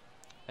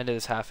 End of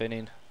this half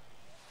inning.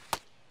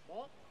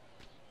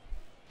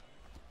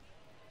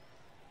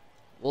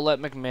 We'll let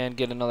McMahon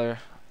get another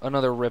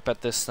rip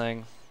at this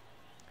thing,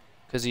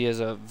 because he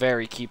is a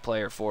very key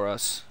player for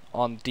us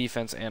on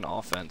defense and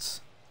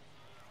offense.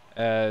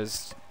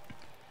 As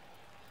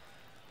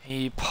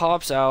he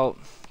pops out,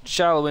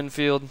 shallow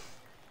infield,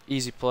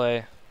 easy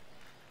play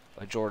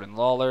by Jordan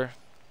Lawler.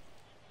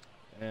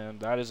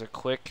 And that is a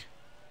quick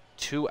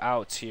 2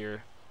 outs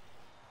here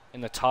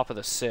in the top of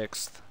the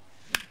 6th.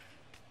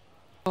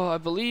 Oh, I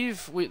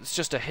believe it's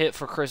just a hit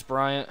for Chris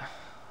Bryant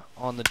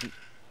on the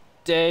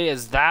day,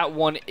 as that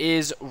one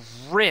is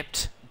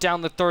ripped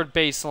down the 3rd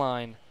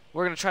baseline.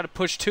 We're going to try to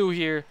push 2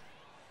 here.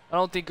 I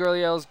don't think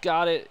Gurriel's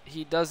got it.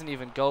 He doesn't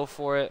even go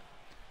for it.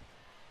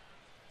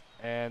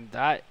 And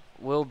that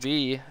will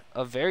be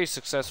a very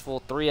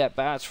successful 3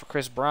 at-bats for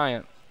Chris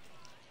Bryant.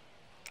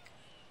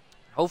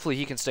 Hopefully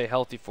he can stay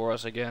healthy for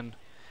us again.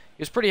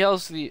 He was pretty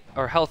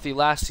healthy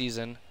last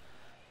season.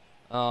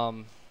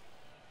 But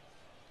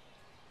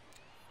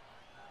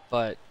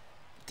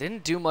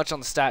didn't do much on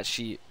the stat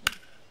sheet.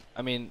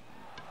 I mean,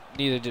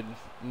 neither did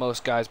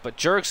most guys. But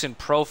Jurickson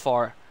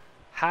Profar,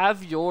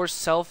 have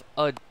yourself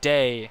a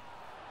day.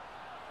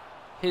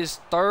 His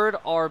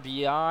 3rd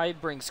RBI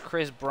brings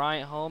Chris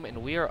Bryant home,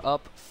 and we are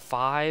up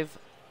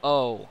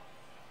 5-0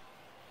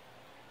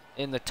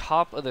 in the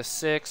top of the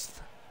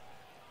 6th.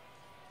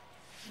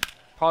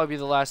 Probably be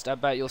the last at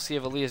bat you'll see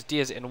of Elias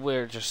Diaz, and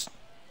we're just...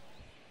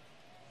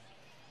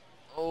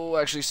 Oh,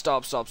 actually,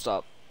 stop.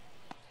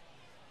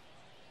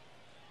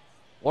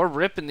 We're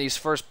ripping these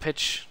first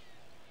pitches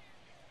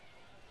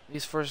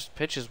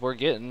we're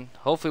getting.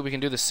 Hopefully we can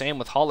do the same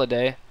with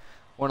Holiday.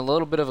 We're in a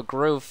little bit of a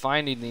groove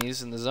finding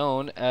these in the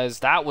zone, as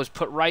that was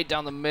put right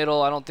down the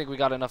middle. I don't think we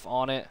got enough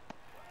on it.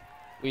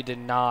 We did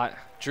not.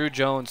 Drew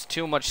Jones,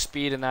 too much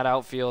speed in that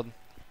outfield.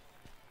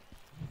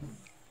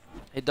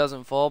 It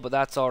doesn't fall, but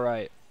that's all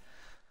right.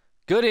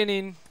 Good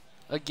inning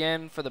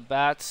again for the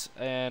bats,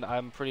 and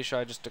I'm pretty sure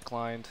I just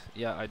declined.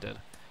 Yeah, I did.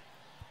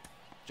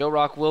 Joe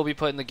Rock will be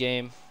put in the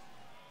game.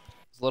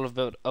 It's a little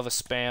bit of a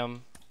spam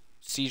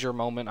seizure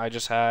moment I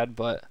just had,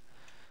 but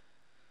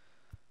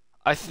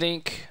I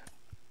think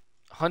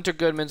Hunter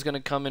Goodman's going to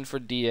come in for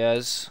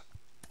Diaz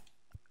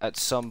at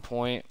some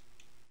point.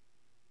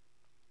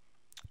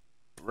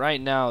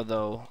 Right now,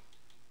 though,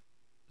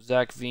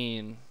 Zach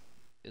Veen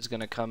is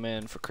going to come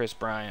in for Chris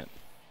Bryant.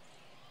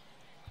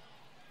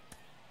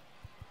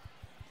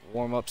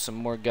 Warm up some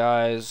more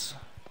guys.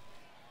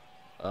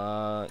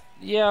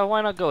 Yeah,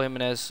 why not go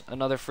Jimenez?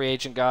 Another free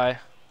agent guy.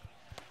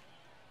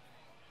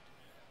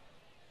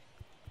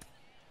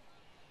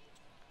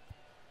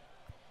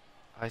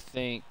 I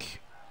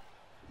think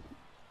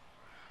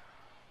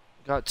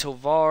got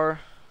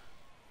Tovar,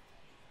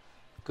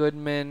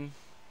 Goodman,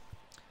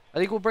 I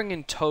think we'll bring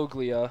in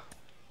Toglia.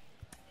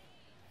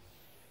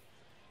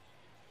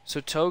 So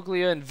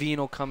Toglia and Veen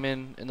will come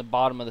in the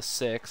bottom of the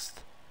 6th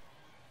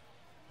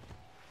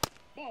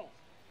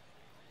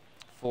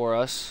for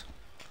us.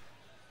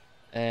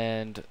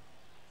 And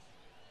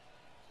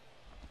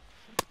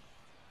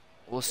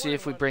we'll see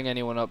if we bring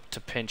anyone up to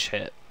pinch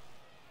hit.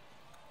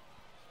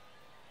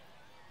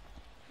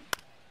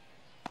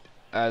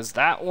 As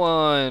that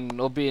one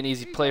will be an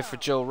easy play for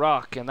Joe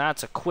Rock, and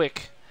that's a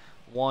quick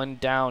one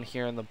down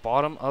here in the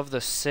bottom of the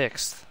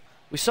 6th.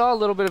 We saw a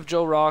little bit of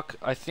Joe Rock,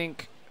 I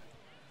think,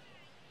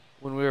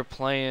 when we were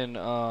playing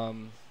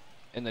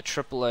in the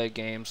AAA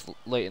games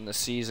late in the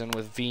season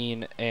with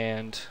Veen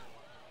and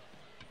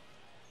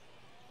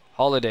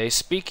Holiday.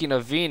 Speaking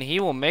of Veen, he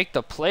will make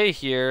the play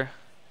here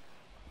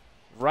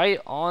right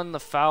on the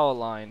foul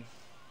line.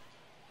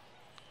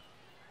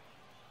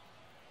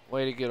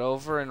 Way to get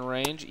over in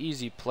range.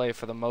 Easy play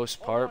for the most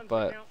part,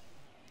 but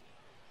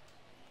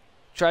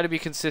try to be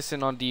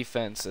consistent on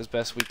defense as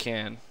best we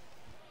can.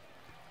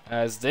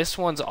 As this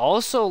one's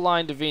also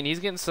lined to Veen. He's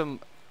getting some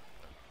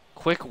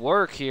quick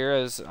work here,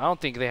 as I don't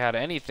think they had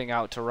anything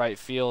out to right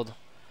field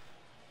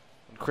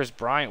when Chris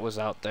Bryant was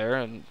out there.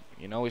 And,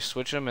 you know, we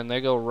switch him and they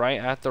go right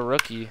at the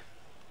rookie.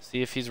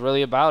 See if he's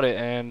really about it.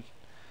 And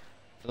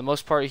for the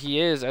most part,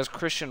 he is, as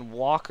Christian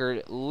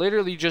Walker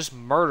literally just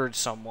murdered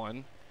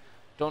someone.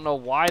 Don't know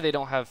why they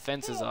don't have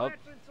fences up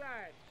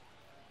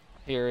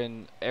here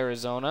in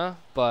Arizona,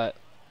 but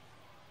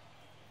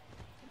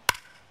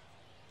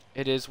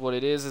it is what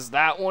it is. As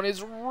that one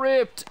is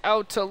ripped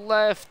out to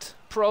left.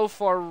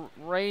 Profar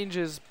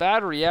ranges,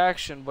 bad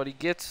reaction, but he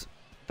gets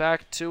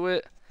back to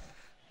it,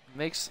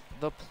 makes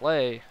the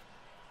play.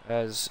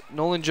 As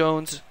Nolan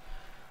Jones,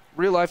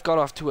 real life, got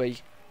off to a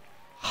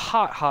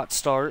hot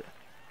start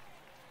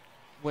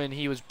when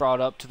he was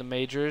brought up to the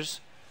majors.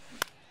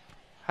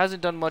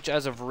 Hasn't done much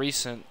as of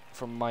recent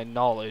from my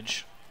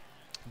knowledge,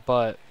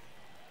 but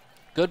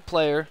good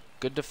player,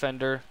 good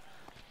defender.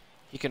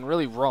 He can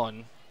really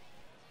run.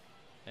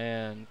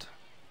 And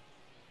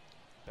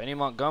Benny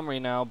Montgomery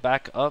now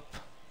back up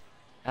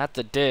at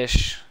the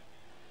dish.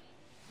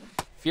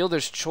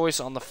 Fielder's choice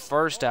on the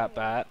first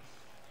at-bat,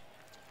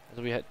 as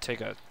we had to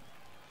take a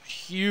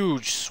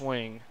huge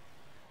swing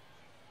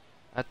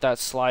at that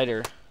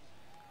slider.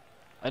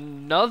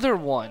 Another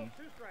one.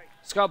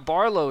 Scott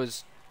Barlow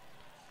is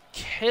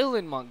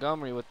killing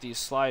Montgomery with these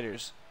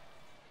sliders,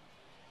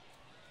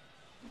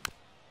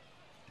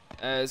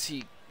 as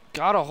he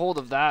got a hold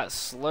of that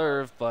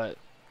slurve, but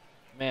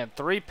man,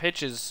 3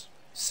 pitches,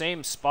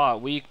 same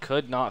spot. We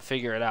could not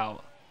figure it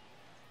out.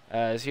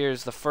 As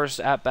here's the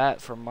first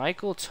at-bat for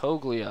Michael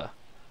Toglia.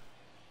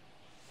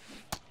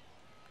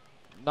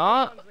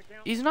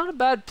 He's not a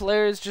bad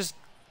player. It's just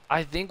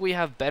I think we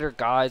have better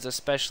guys,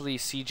 especially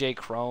C.J.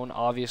 Cron,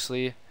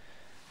 obviously,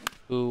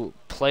 who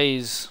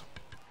plays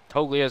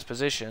Toglia's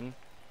position.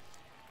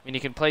 I mean, he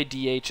can play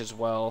DH as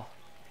well.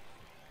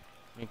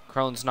 I mean,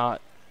 Cron's not,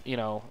 you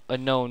know, a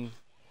known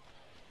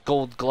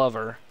Gold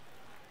Glover,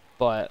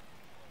 but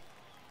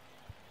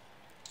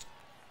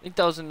I think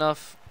that was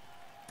enough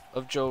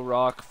of Joe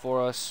Rock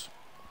for us.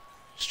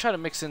 Just try to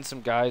mix in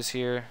some guys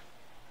here,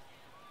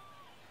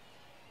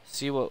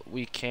 see what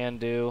we can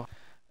do.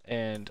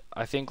 And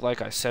I think,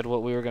 like I said,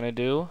 what we were going to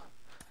do,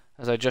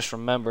 as I just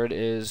remembered,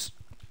 is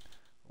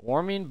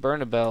Warming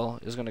Bernabel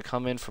is going to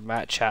come in for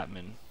Matt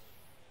Chapman.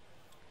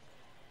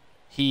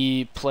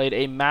 He played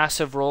a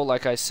massive role,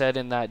 like I said,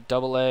 in that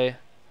AA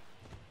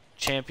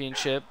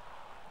championship,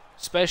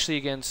 especially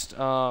against,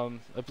 I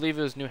believe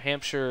it was New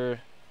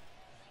Hampshire.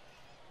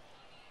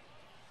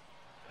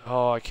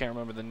 Oh, I can't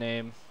remember the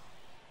name.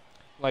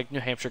 Like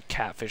New Hampshire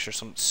Catfish or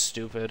something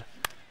stupid.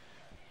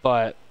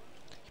 But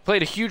he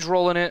played a huge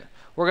role in it.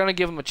 We're going to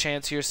give him a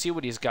chance here, see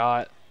what he's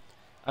got.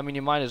 I mean,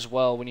 you might as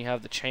well when you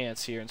have the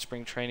chance here in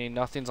spring training.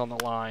 Nothing's on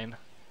the line.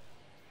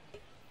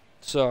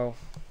 So,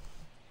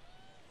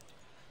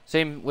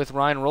 same with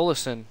Ryan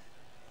Rollison.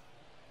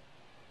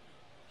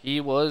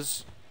 He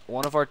was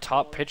one of our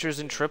top pitchers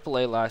in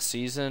AAA last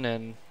season,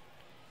 and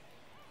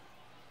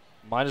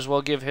might as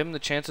well give him the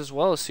chance as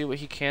well to see what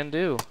he can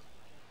do.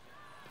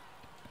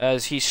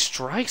 As he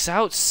strikes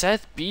out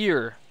Seth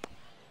Beer.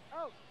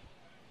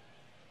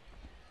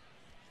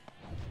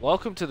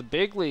 Welcome to the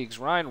big leagues,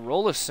 Ryan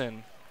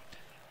Rollison.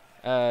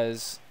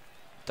 As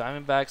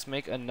Diamondbacks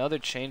make another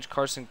change.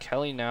 Carson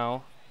Kelly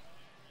now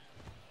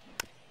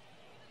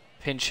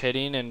pinch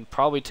hitting and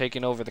probably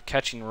taking over the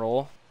catching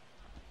role.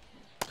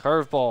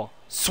 Curveball,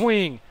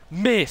 swing,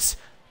 miss.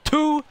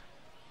 2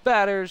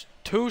 batters,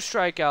 2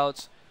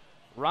 strikeouts.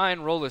 Ryan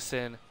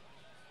Rollison,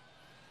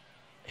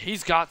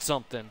 he's got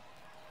something.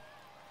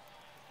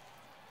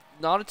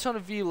 Not a ton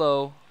of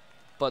velo,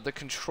 but the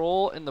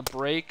control and the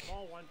break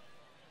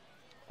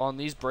on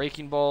these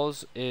breaking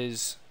balls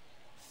is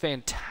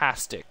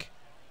fantastic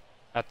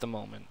at the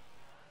moment.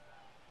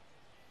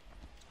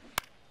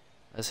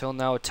 As he'll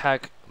now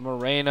attack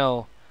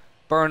Moreno.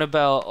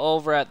 Bernabel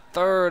over at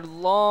third.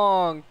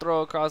 Long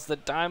throw across the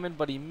diamond,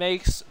 but he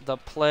makes the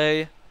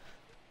play.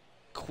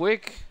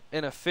 Quick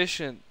and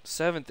efficient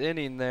 7th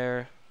inning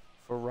there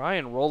for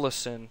Ryan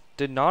Rollison.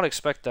 Did not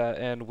expect that,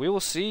 and we will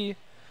see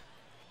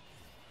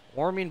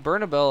Warming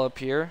Bernabel up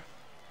here.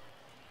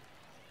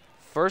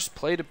 First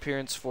plate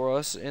appearance for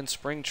us in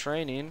spring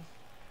training,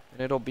 and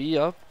it'll be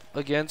up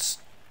against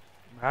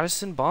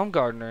Madison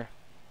Bumgarner.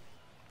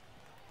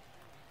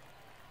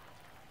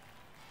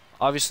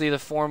 Obviously the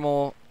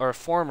former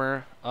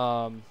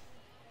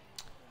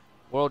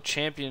World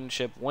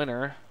Championship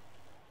winner,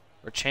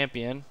 or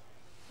champion,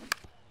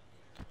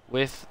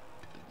 with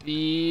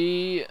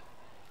the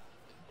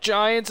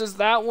Giants, as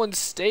that one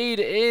stayed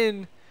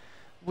in.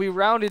 We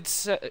rounded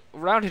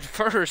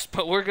first,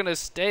 but we're going to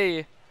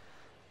stay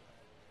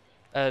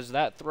as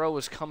that throw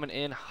was coming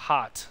in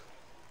hot.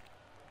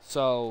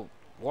 So,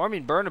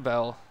 Warming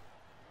Bernabel,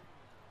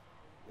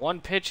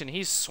 one pitch and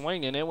he's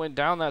swinging. It went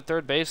down that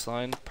third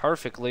baseline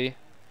perfectly.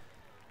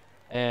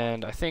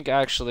 And I think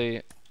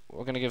actually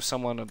we're going to give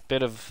someone a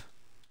bit of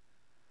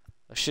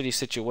a shitty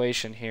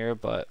situation here,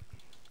 but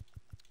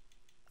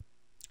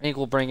I think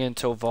we'll bring in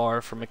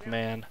Tovar for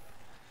McMahon.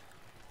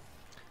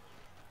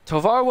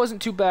 Tovar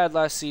wasn't too bad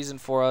last season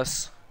for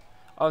us.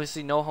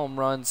 Obviously, no home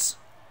runs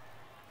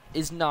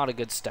is not a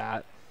good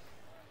stat,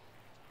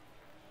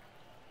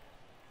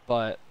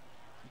 but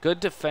good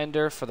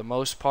defender for the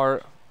most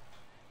part.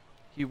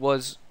 He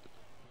was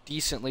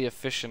decently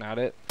efficient at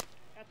it.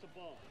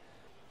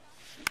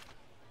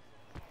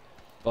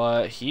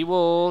 But he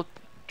will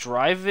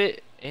drive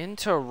it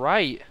into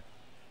right.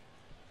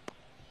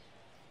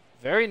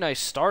 Very nice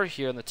start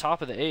here in the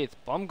top of the 8th.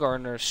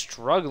 Bumgarner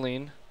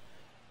struggling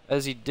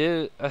as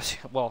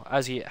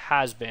he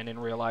has been in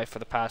real life for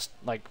the past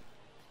like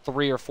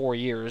 3 or 4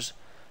 years.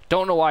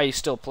 Don't know why he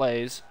still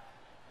plays.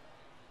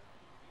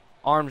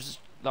 The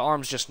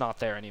arm's just not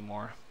there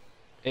anymore.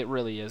 It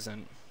really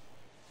isn't.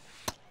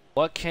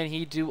 What can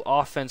he do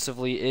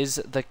offensively is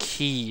the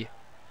key.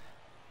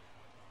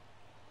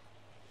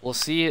 We'll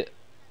see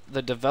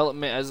the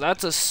development, as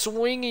that's a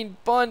swinging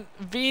bunt.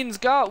 Veen's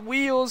got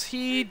wheels.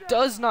 He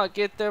does not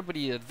get there, but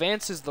he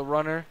advances the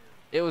runner.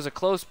 It was a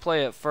close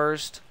play at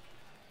first.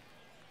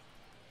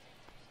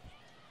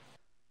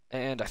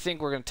 And I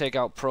think we're going to take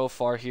out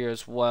Profar here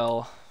as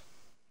well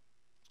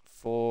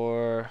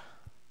for,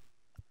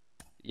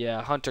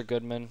 yeah, Hunter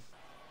Goodman.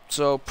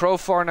 So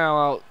Profar now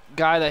out,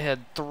 guy that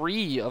had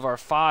 3 of our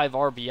 5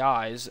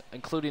 RBIs,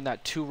 including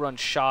that 2-run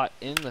shot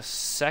in the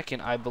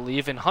second, I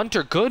believe. And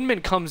Hunter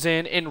Goodman comes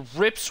in and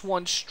rips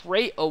one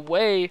straight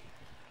away.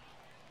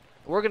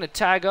 We're going to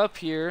tag up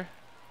here.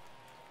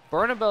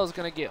 Bernabel's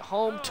going to get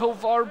home.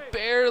 Tovar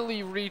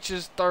barely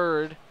reaches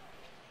third.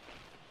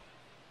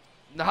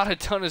 Not a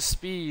ton of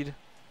speed,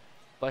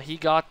 but he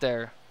got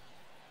there.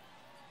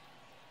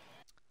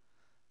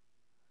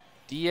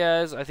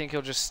 Diaz, I think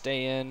he'll just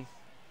stay in.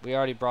 We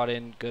already brought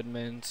in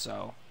Goodman,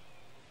 so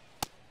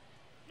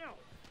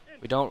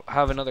we don't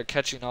have another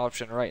catching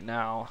option right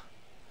now.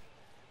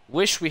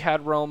 Wish we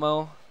had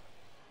Romo.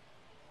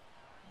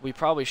 We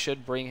probably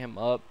should bring him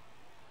up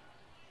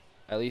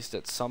at least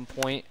at some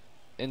point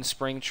in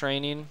spring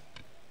training,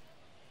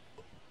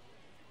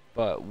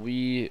 but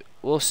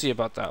we'll see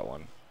about that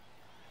one,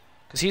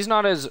 because he's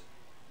not as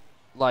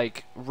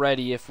like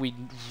ready if we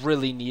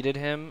really needed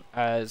him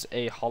as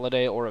a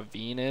Holiday or a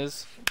Veen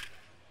is.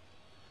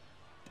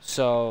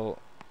 So,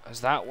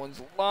 as that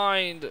one's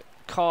lined,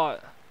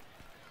 caught,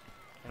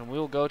 and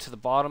we'll go to the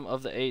bottom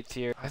of the 8th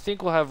here. I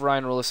think we'll have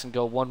Ryan Rollison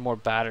go one more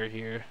batter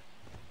here.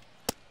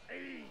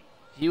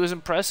 He was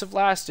impressive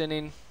last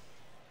inning.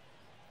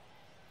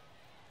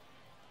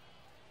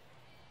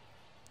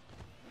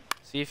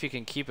 See if he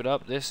can keep it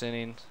up this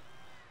inning.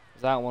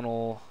 That one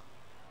will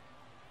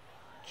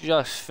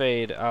just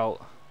fade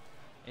out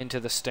into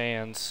the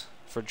stands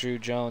for Drew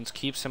Jones.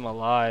 Keeps him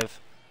alive.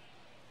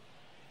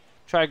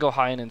 Try to go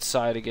high and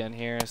inside again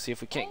here and see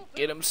if we can't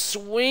get him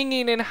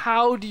swinging. And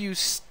how do you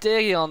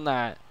stay on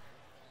that?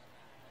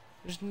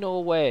 There's no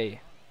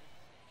way.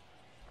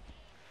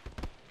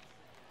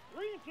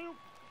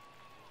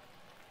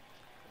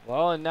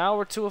 Well, and now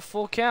we're to a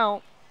full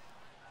count.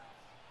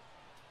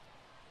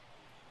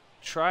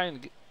 Try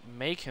and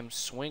make him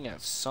swing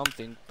at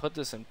something. Put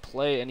this in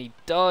play, and he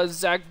does.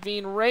 Zach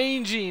Veen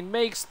ranging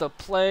makes the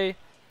play.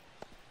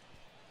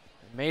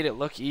 Made it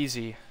look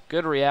easy.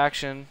 Good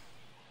reaction.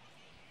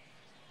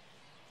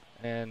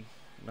 And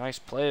nice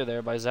play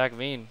there by Zach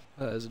Veen.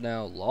 That is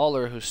now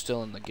Lawler, who's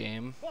still in the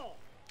game,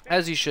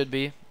 as he should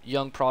be.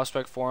 Young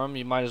prospect for him.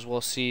 You might as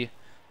well see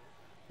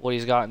what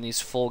he's got in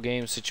these full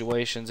game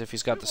situations if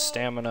he's got the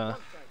stamina,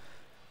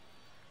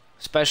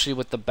 especially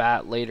with the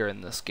bat later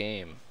in this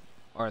game,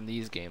 or in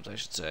these games, I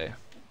should say.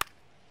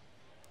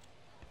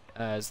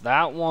 As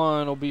that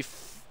one will be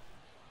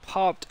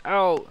popped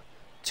out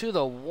to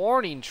the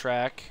warning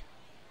track.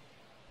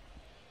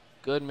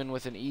 Goodman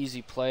with an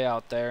easy play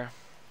out there,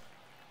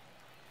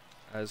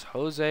 as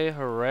Jose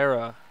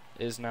Herrera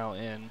is now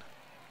in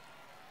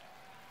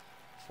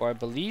for, I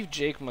believe,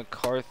 Jake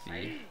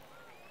McCarthy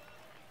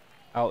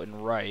out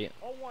and right.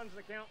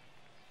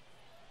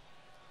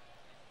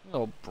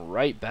 Go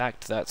right back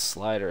to that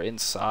slider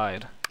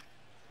inside.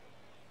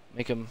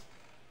 Make him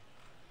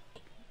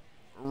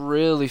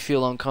really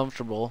feel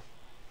uncomfortable.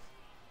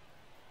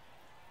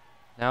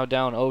 Now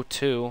down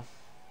 0-2.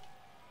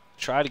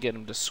 Try to get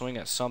him to swing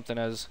at something,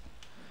 as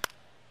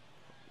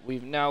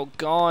we've now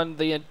gone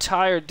the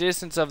entire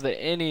distance of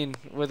the inning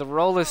with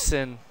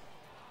Rollison.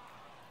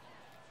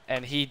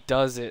 And he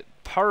does it.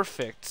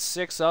 Perfect.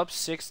 6 up,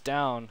 6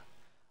 down,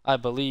 I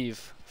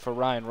believe, for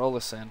Ryan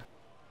Rollison.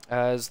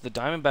 As the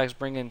Diamondbacks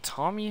bring in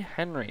Tommy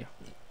Henry.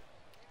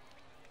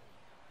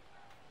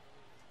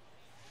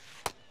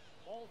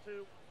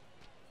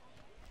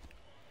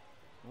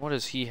 What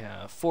does he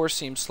have?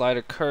 4-seam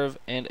slider, curve,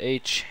 and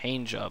a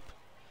changeup.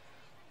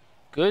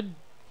 Good,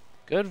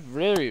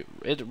 really,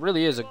 it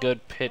really is a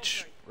good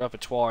pitch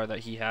repertoire that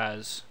he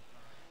has.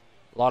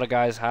 A lot of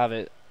guys have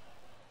it.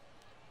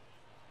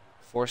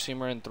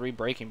 4-seamer and 3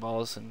 breaking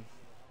balls,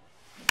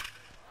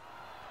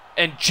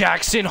 and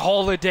Jackson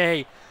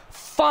Holiday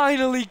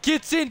finally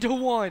gets into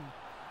one.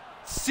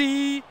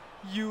 See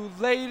you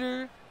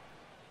later.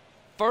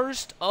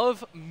 First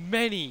of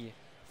many.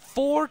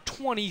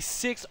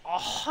 426,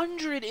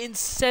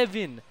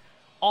 107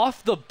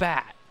 off the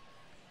bat.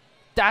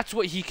 That's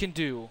what he can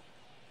do.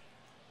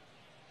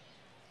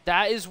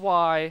 That is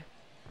why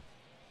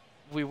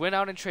we went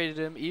out and traded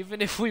him,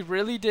 even if we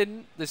really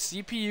didn't. The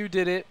CPU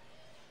did it.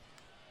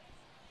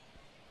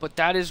 But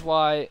that is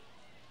why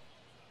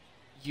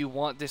you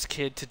want this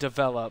kid to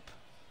develop.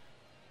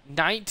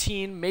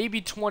 19,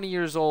 maybe 20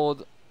 years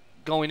old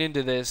going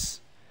into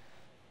this.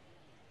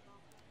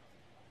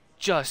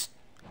 Just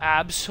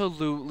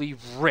absolutely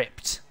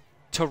ripped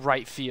to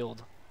right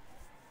field.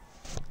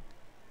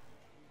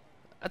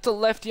 That's a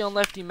lefty on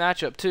lefty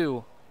matchup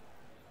too,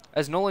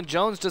 as Nolan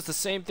Jones does the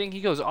same thing.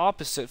 He goes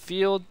opposite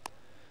field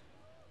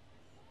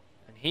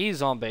and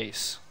he's on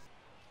base.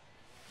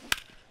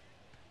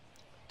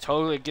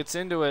 Totally gets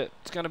into it.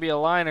 It's gonna be a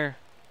liner,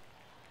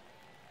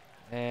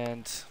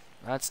 and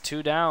that's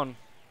 2 down.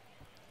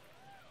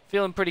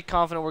 Feeling pretty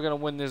confident we're gonna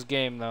win this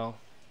game though.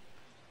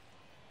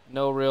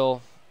 No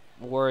real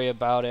worry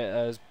about it,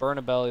 as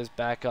Bernabel is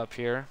back up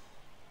here.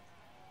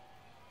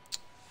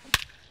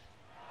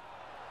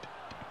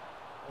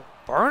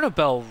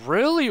 Bernabel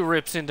really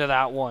rips into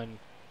that one,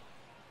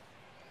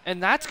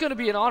 and that's going to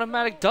be an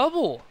automatic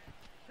double.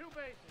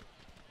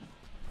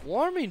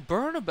 Warming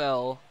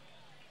Bernabel,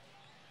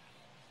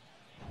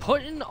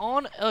 putting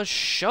on a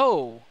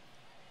show.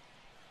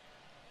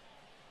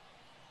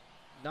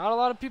 Not a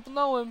lot of people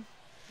know him,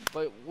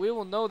 but we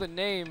will know the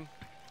name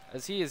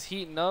as he is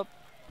heating up.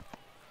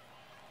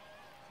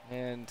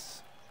 And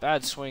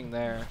bad swing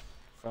there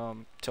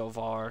from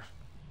Tovar.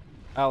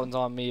 That one's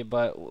on me,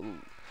 but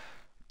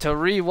to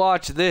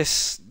rewatch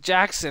this,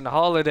 Jackson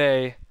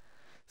Holiday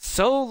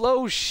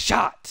solo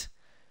shot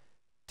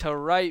to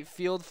right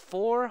field,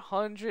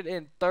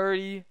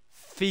 430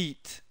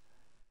 feet.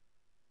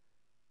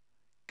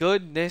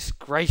 Goodness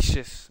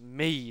gracious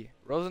me.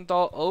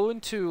 Rosenthal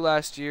 0-2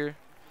 last year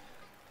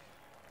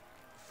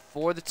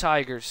for the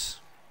Tigers.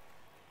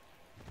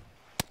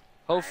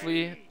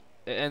 Hopefully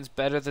it ends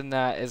better than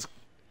that, as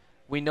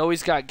we know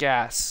he's got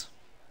gas.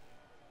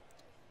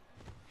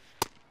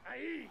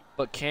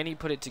 But can he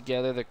put it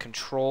together, the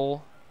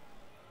control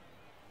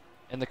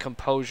and the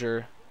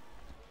composure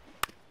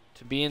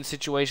to be in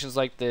situations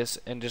like this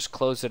and just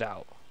close it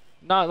out?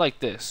 Not like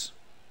this.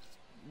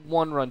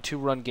 1-run,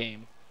 2-run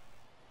game.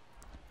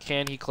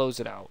 Can he close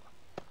it out?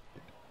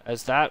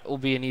 As that will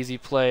be an easy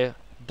play.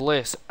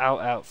 Bliss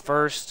out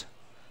first.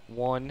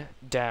 1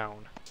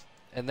 down.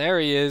 And there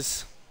he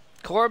is.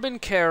 Corbin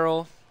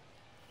Carroll,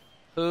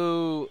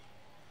 who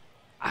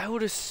I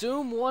would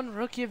assume won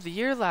Rookie of the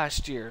Year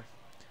last year.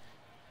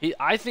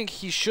 I think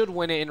he should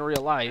win it in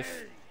real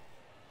life.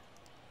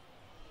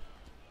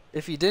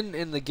 If he didn't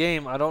in the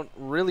game, I don't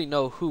really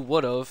know who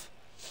would have.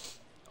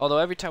 Although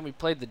every time we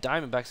played the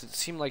Diamondbacks, it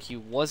seemed like he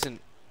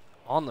wasn't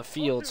on the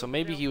field, so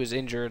maybe he was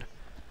injured.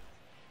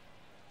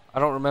 I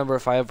don't remember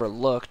if I ever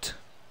looked.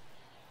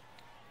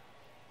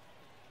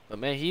 But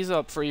man, he's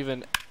up for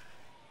even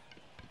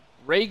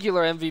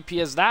regular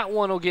MVP, as that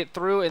one will get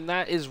through, and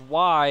that is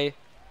why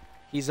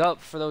he's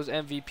up for those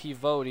MVP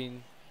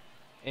voting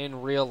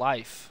in real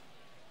life.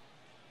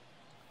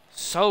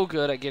 So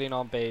good at getting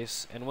on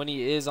base, and when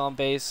he is on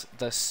base,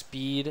 the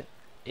speed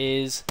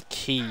is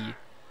key.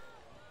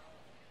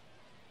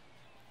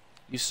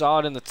 You saw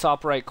it in the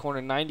top right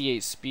corner,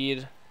 98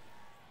 speed,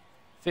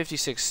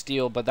 56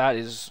 steal, but that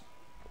is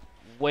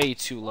way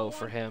too low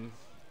for him.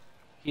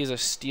 He is a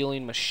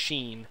stealing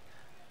machine.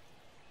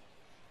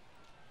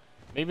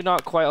 Maybe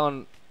not quite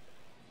on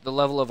the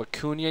level of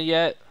Acuna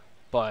yet,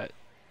 but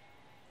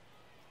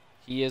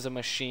he is a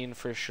machine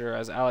for sure.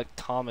 As Alec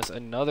Thomas,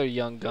 another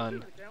young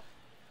gun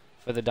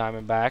for the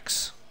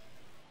Diamondbacks,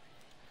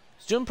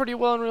 he's doing pretty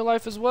well in real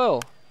life as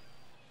well.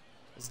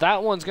 As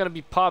that one's going to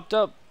be popped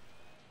up.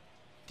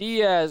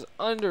 Diaz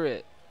under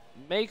it.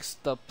 Makes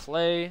the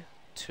play.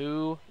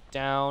 2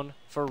 down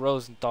for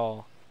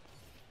Rosenthal.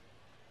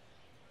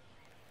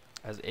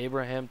 As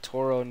Abraham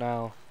Toro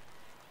now.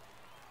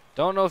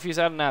 Don't know if he's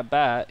had an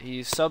at-bat. He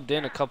subbed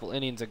in a couple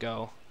innings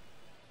ago.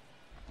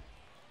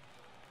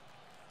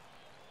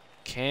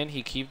 Can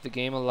he keep the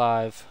game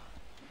alive?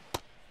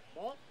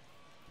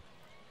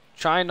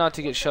 Trying not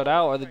to get shut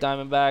out are the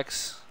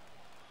Diamondbacks.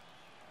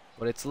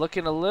 But it's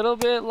looking a little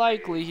bit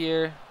likely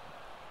here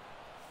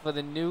for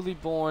the newly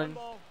born,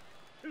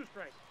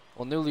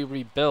 well, newly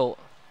rebuilt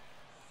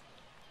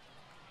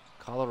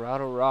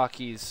Colorado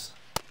Rockies.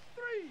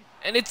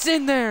 And it's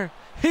in there.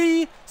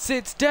 He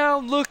sits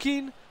down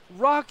looking.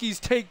 Rockies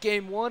take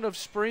game 1 of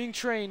spring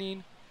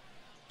training.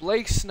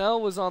 Blake Snell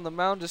was on the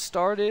mound to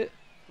start it.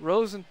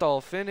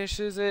 Rosenthal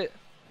finishes it.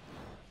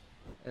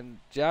 And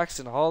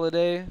Jackson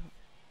Holiday,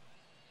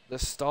 the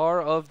star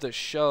of the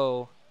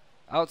show,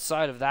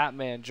 outside of that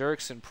man,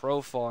 Jurickson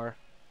Profar.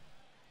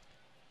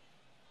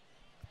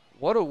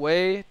 What a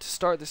way to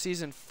start the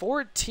season.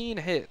 14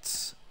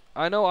 hits.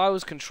 I know I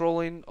was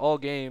controlling all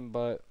game,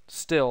 but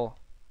still.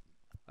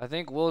 I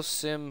think we'll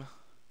sim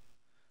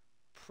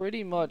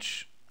pretty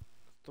much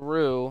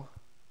through.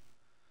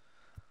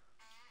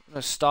 I'm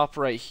going to stop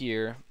right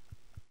here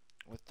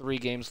with 3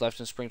 games left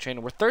in spring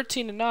training. We're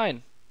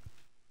 13-9.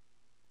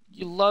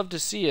 You love to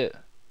see it.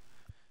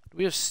 Do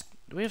we have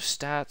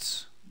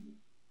stats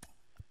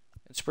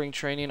in spring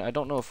training? I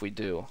don't know if we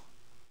do.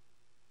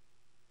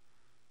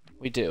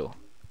 We do.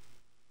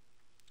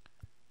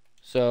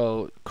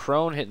 So,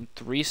 Crone hitting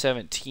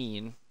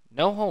 317.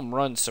 No home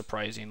runs,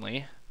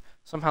 surprisingly.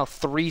 Somehow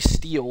 3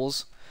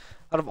 steals.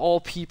 Out of all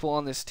people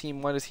on this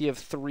team, why does he have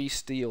 3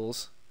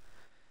 steals?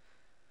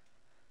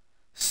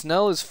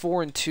 Snell is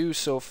 4-2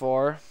 so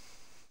far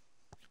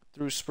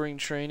through spring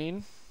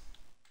training.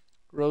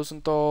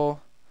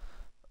 Rosenthal,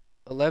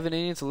 11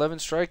 innings, 11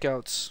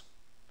 strikeouts.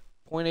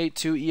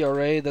 0.82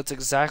 ERA. That's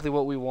exactly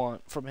what we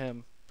want from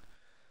him.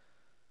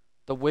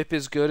 The whip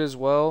is good as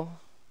well.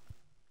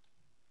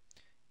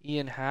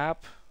 Ian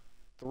Happ,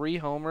 3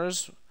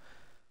 homers.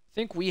 I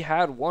think we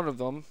had one of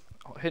them,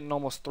 hitting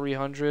almost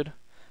 300.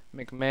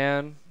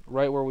 McMahon,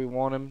 right where we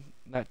want him,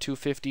 in that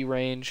 250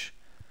 range.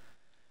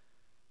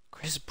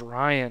 Chris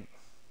Bryant,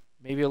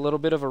 maybe a little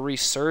bit of a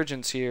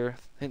resurgence here,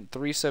 hitting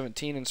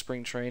 317 in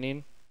spring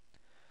training.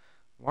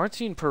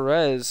 Martin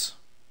Perez,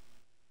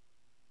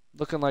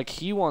 looking like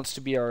he wants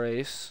to be our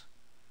ace.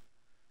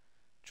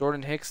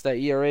 Jordan Hicks, that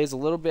ERA is a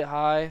little bit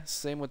high,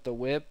 same with the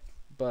whip,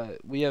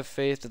 but we have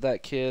faith that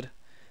that kid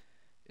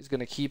is going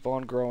to keep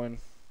on growing.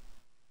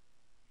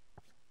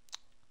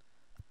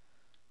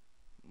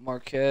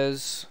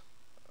 Marquez,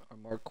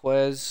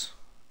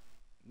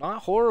 not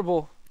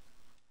horrible.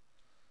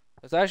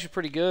 That's actually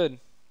pretty good.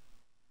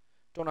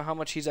 Don't know how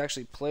much he's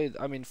actually played.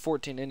 I mean,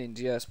 14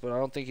 innings, yes, but I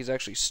don't think he's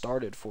actually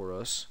started for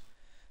us.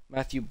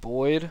 Matthew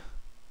Boyd,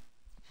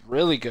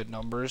 really good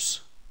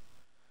numbers.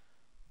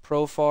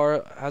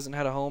 Profar hasn't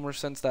had a homer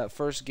since that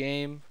first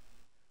game.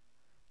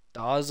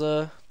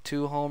 Daza,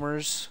 2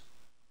 homers.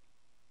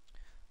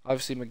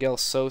 Obviously, Miguel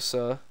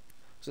Sosa.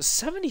 It was a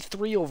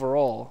 73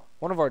 overall.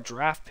 One of our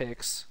draft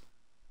picks.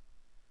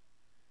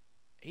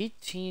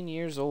 18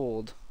 years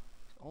old.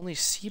 Only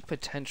see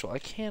potential. I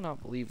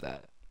cannot believe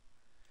that.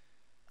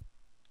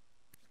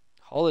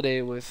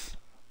 Holiday with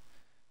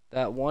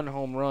that 1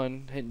 home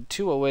run, hitting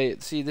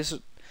 208. See, this is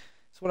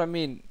what I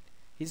mean.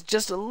 He's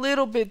just a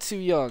little bit too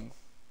young.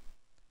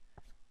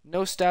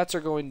 No stats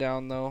are going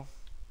down, though,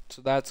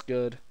 so that's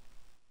good.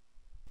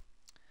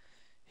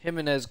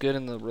 Jimenez good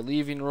in the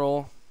relieving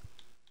role.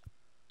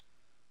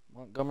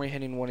 Montgomery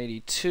hitting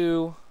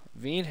 182.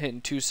 Veen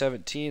hitting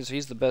 217, so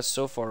he's the best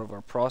so far of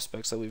our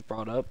prospects that we've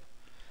brought up.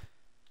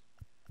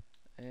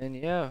 And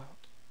yeah,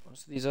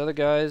 most of these other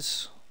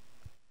guys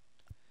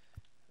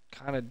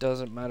kind of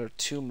doesn't matter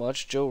too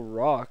much. Joe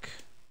Rock,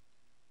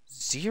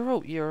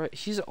 0 ERA.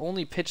 He's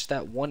only pitched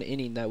that 1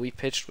 inning that we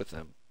pitched with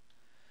him.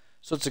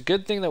 So it's a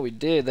good thing that we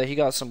did, that he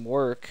got some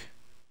work.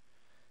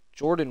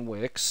 Jordan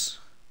Wicks,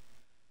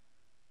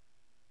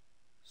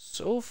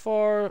 so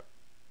far,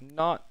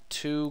 not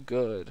too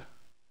good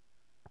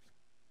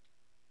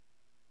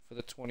for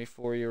the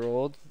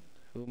 24-year-old,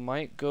 who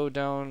might go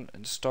down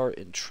and start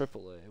in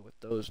AAA with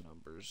those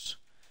numbers.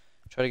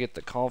 Try to get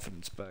the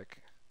confidence back.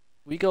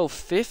 We go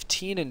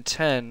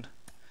 15-10.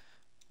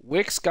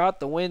 Wicks got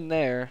the win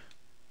there.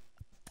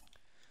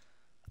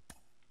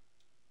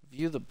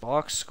 View the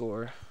box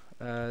score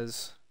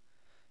as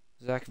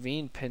Zach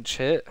Veen pinch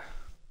hit.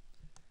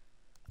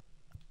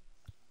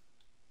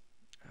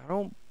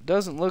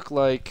 Doesn't look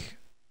like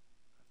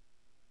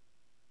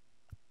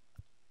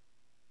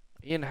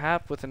Ian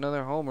Happ with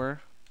another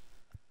homer,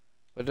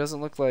 but it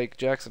doesn't look like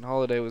Jackson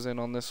Holiday was in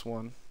on this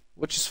one,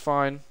 which is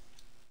fine.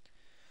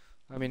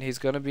 I mean, he's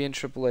going to be in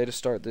AAA to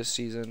start this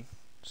season,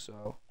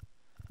 so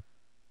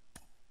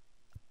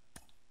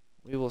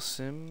we will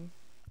sim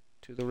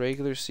to the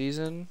regular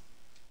season.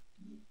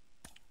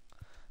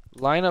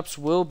 Lineups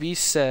will be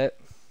set,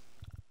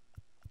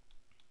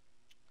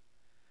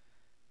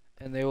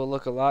 and they will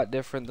look a lot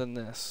different than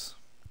this.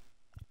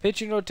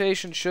 Pitching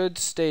rotation should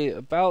stay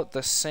about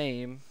the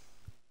same.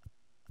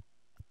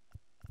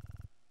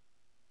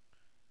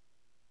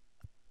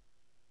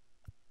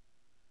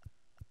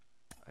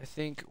 I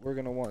think we're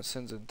going to want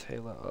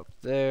Senzatela up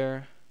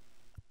there.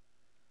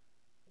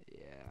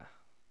 Yeah.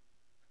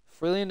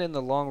 Frillian in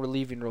the long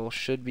relieving role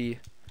should be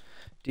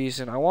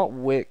decent. I want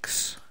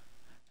Wicks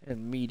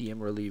in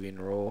medium relieving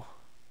role.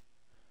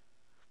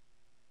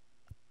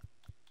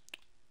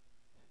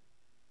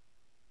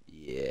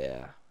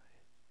 Yeah.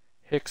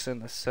 Hicks in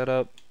the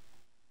setup.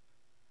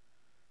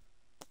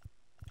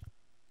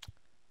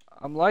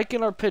 I'm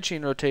liking our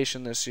pitching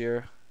rotation this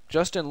year.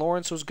 Justin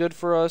Lawrence was good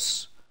for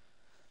us.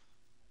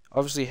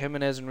 Obviously,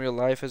 Jimenez in real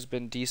life has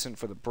been decent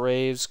for the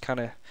Braves.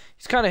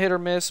 He's kind of hit or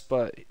miss,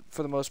 but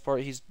for the most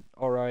part, he's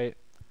all right.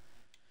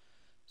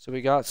 So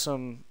we got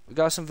some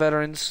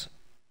veterans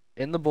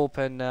in the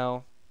bullpen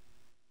now.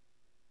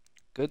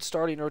 Good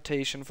starting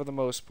rotation for the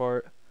most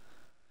part.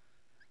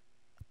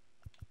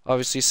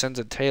 Obviously,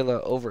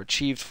 Senzatela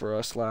overachieved for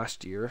us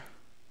last year,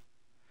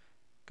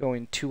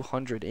 going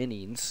 200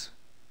 innings.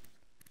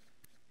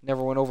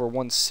 Never went over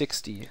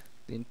 160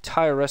 the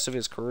entire rest of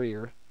his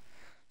career.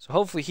 So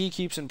hopefully he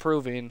keeps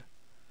improving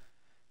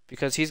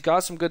because he's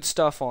got some good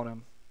stuff on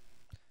him.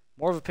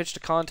 More of a pitch to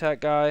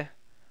contact guy,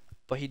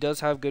 but he does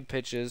have good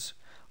pitches.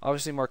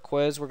 Obviously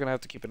Marquez we're going to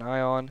have to keep an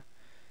eye on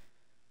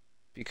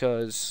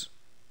because,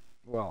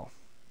 well,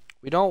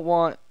 we don't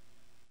want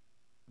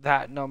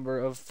that number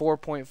of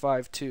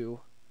 4.52.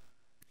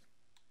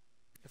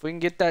 If we can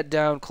get that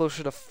down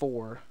closer to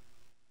 4,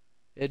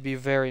 it'd be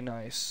very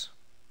nice.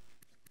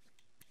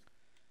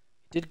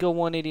 He did go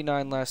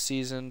 189 last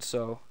season,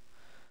 so.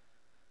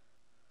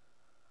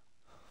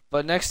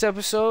 But next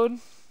episode,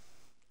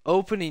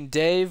 opening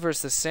day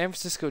versus the San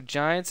Francisco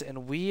Giants,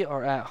 and we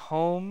are at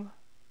home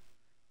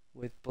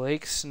with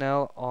Blake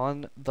Snell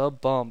on the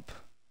bump.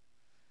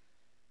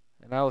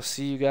 And I will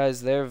see you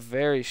guys there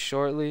very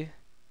shortly.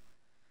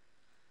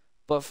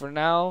 But for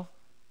now,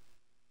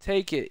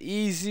 take it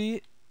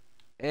easy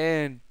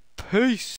and peace.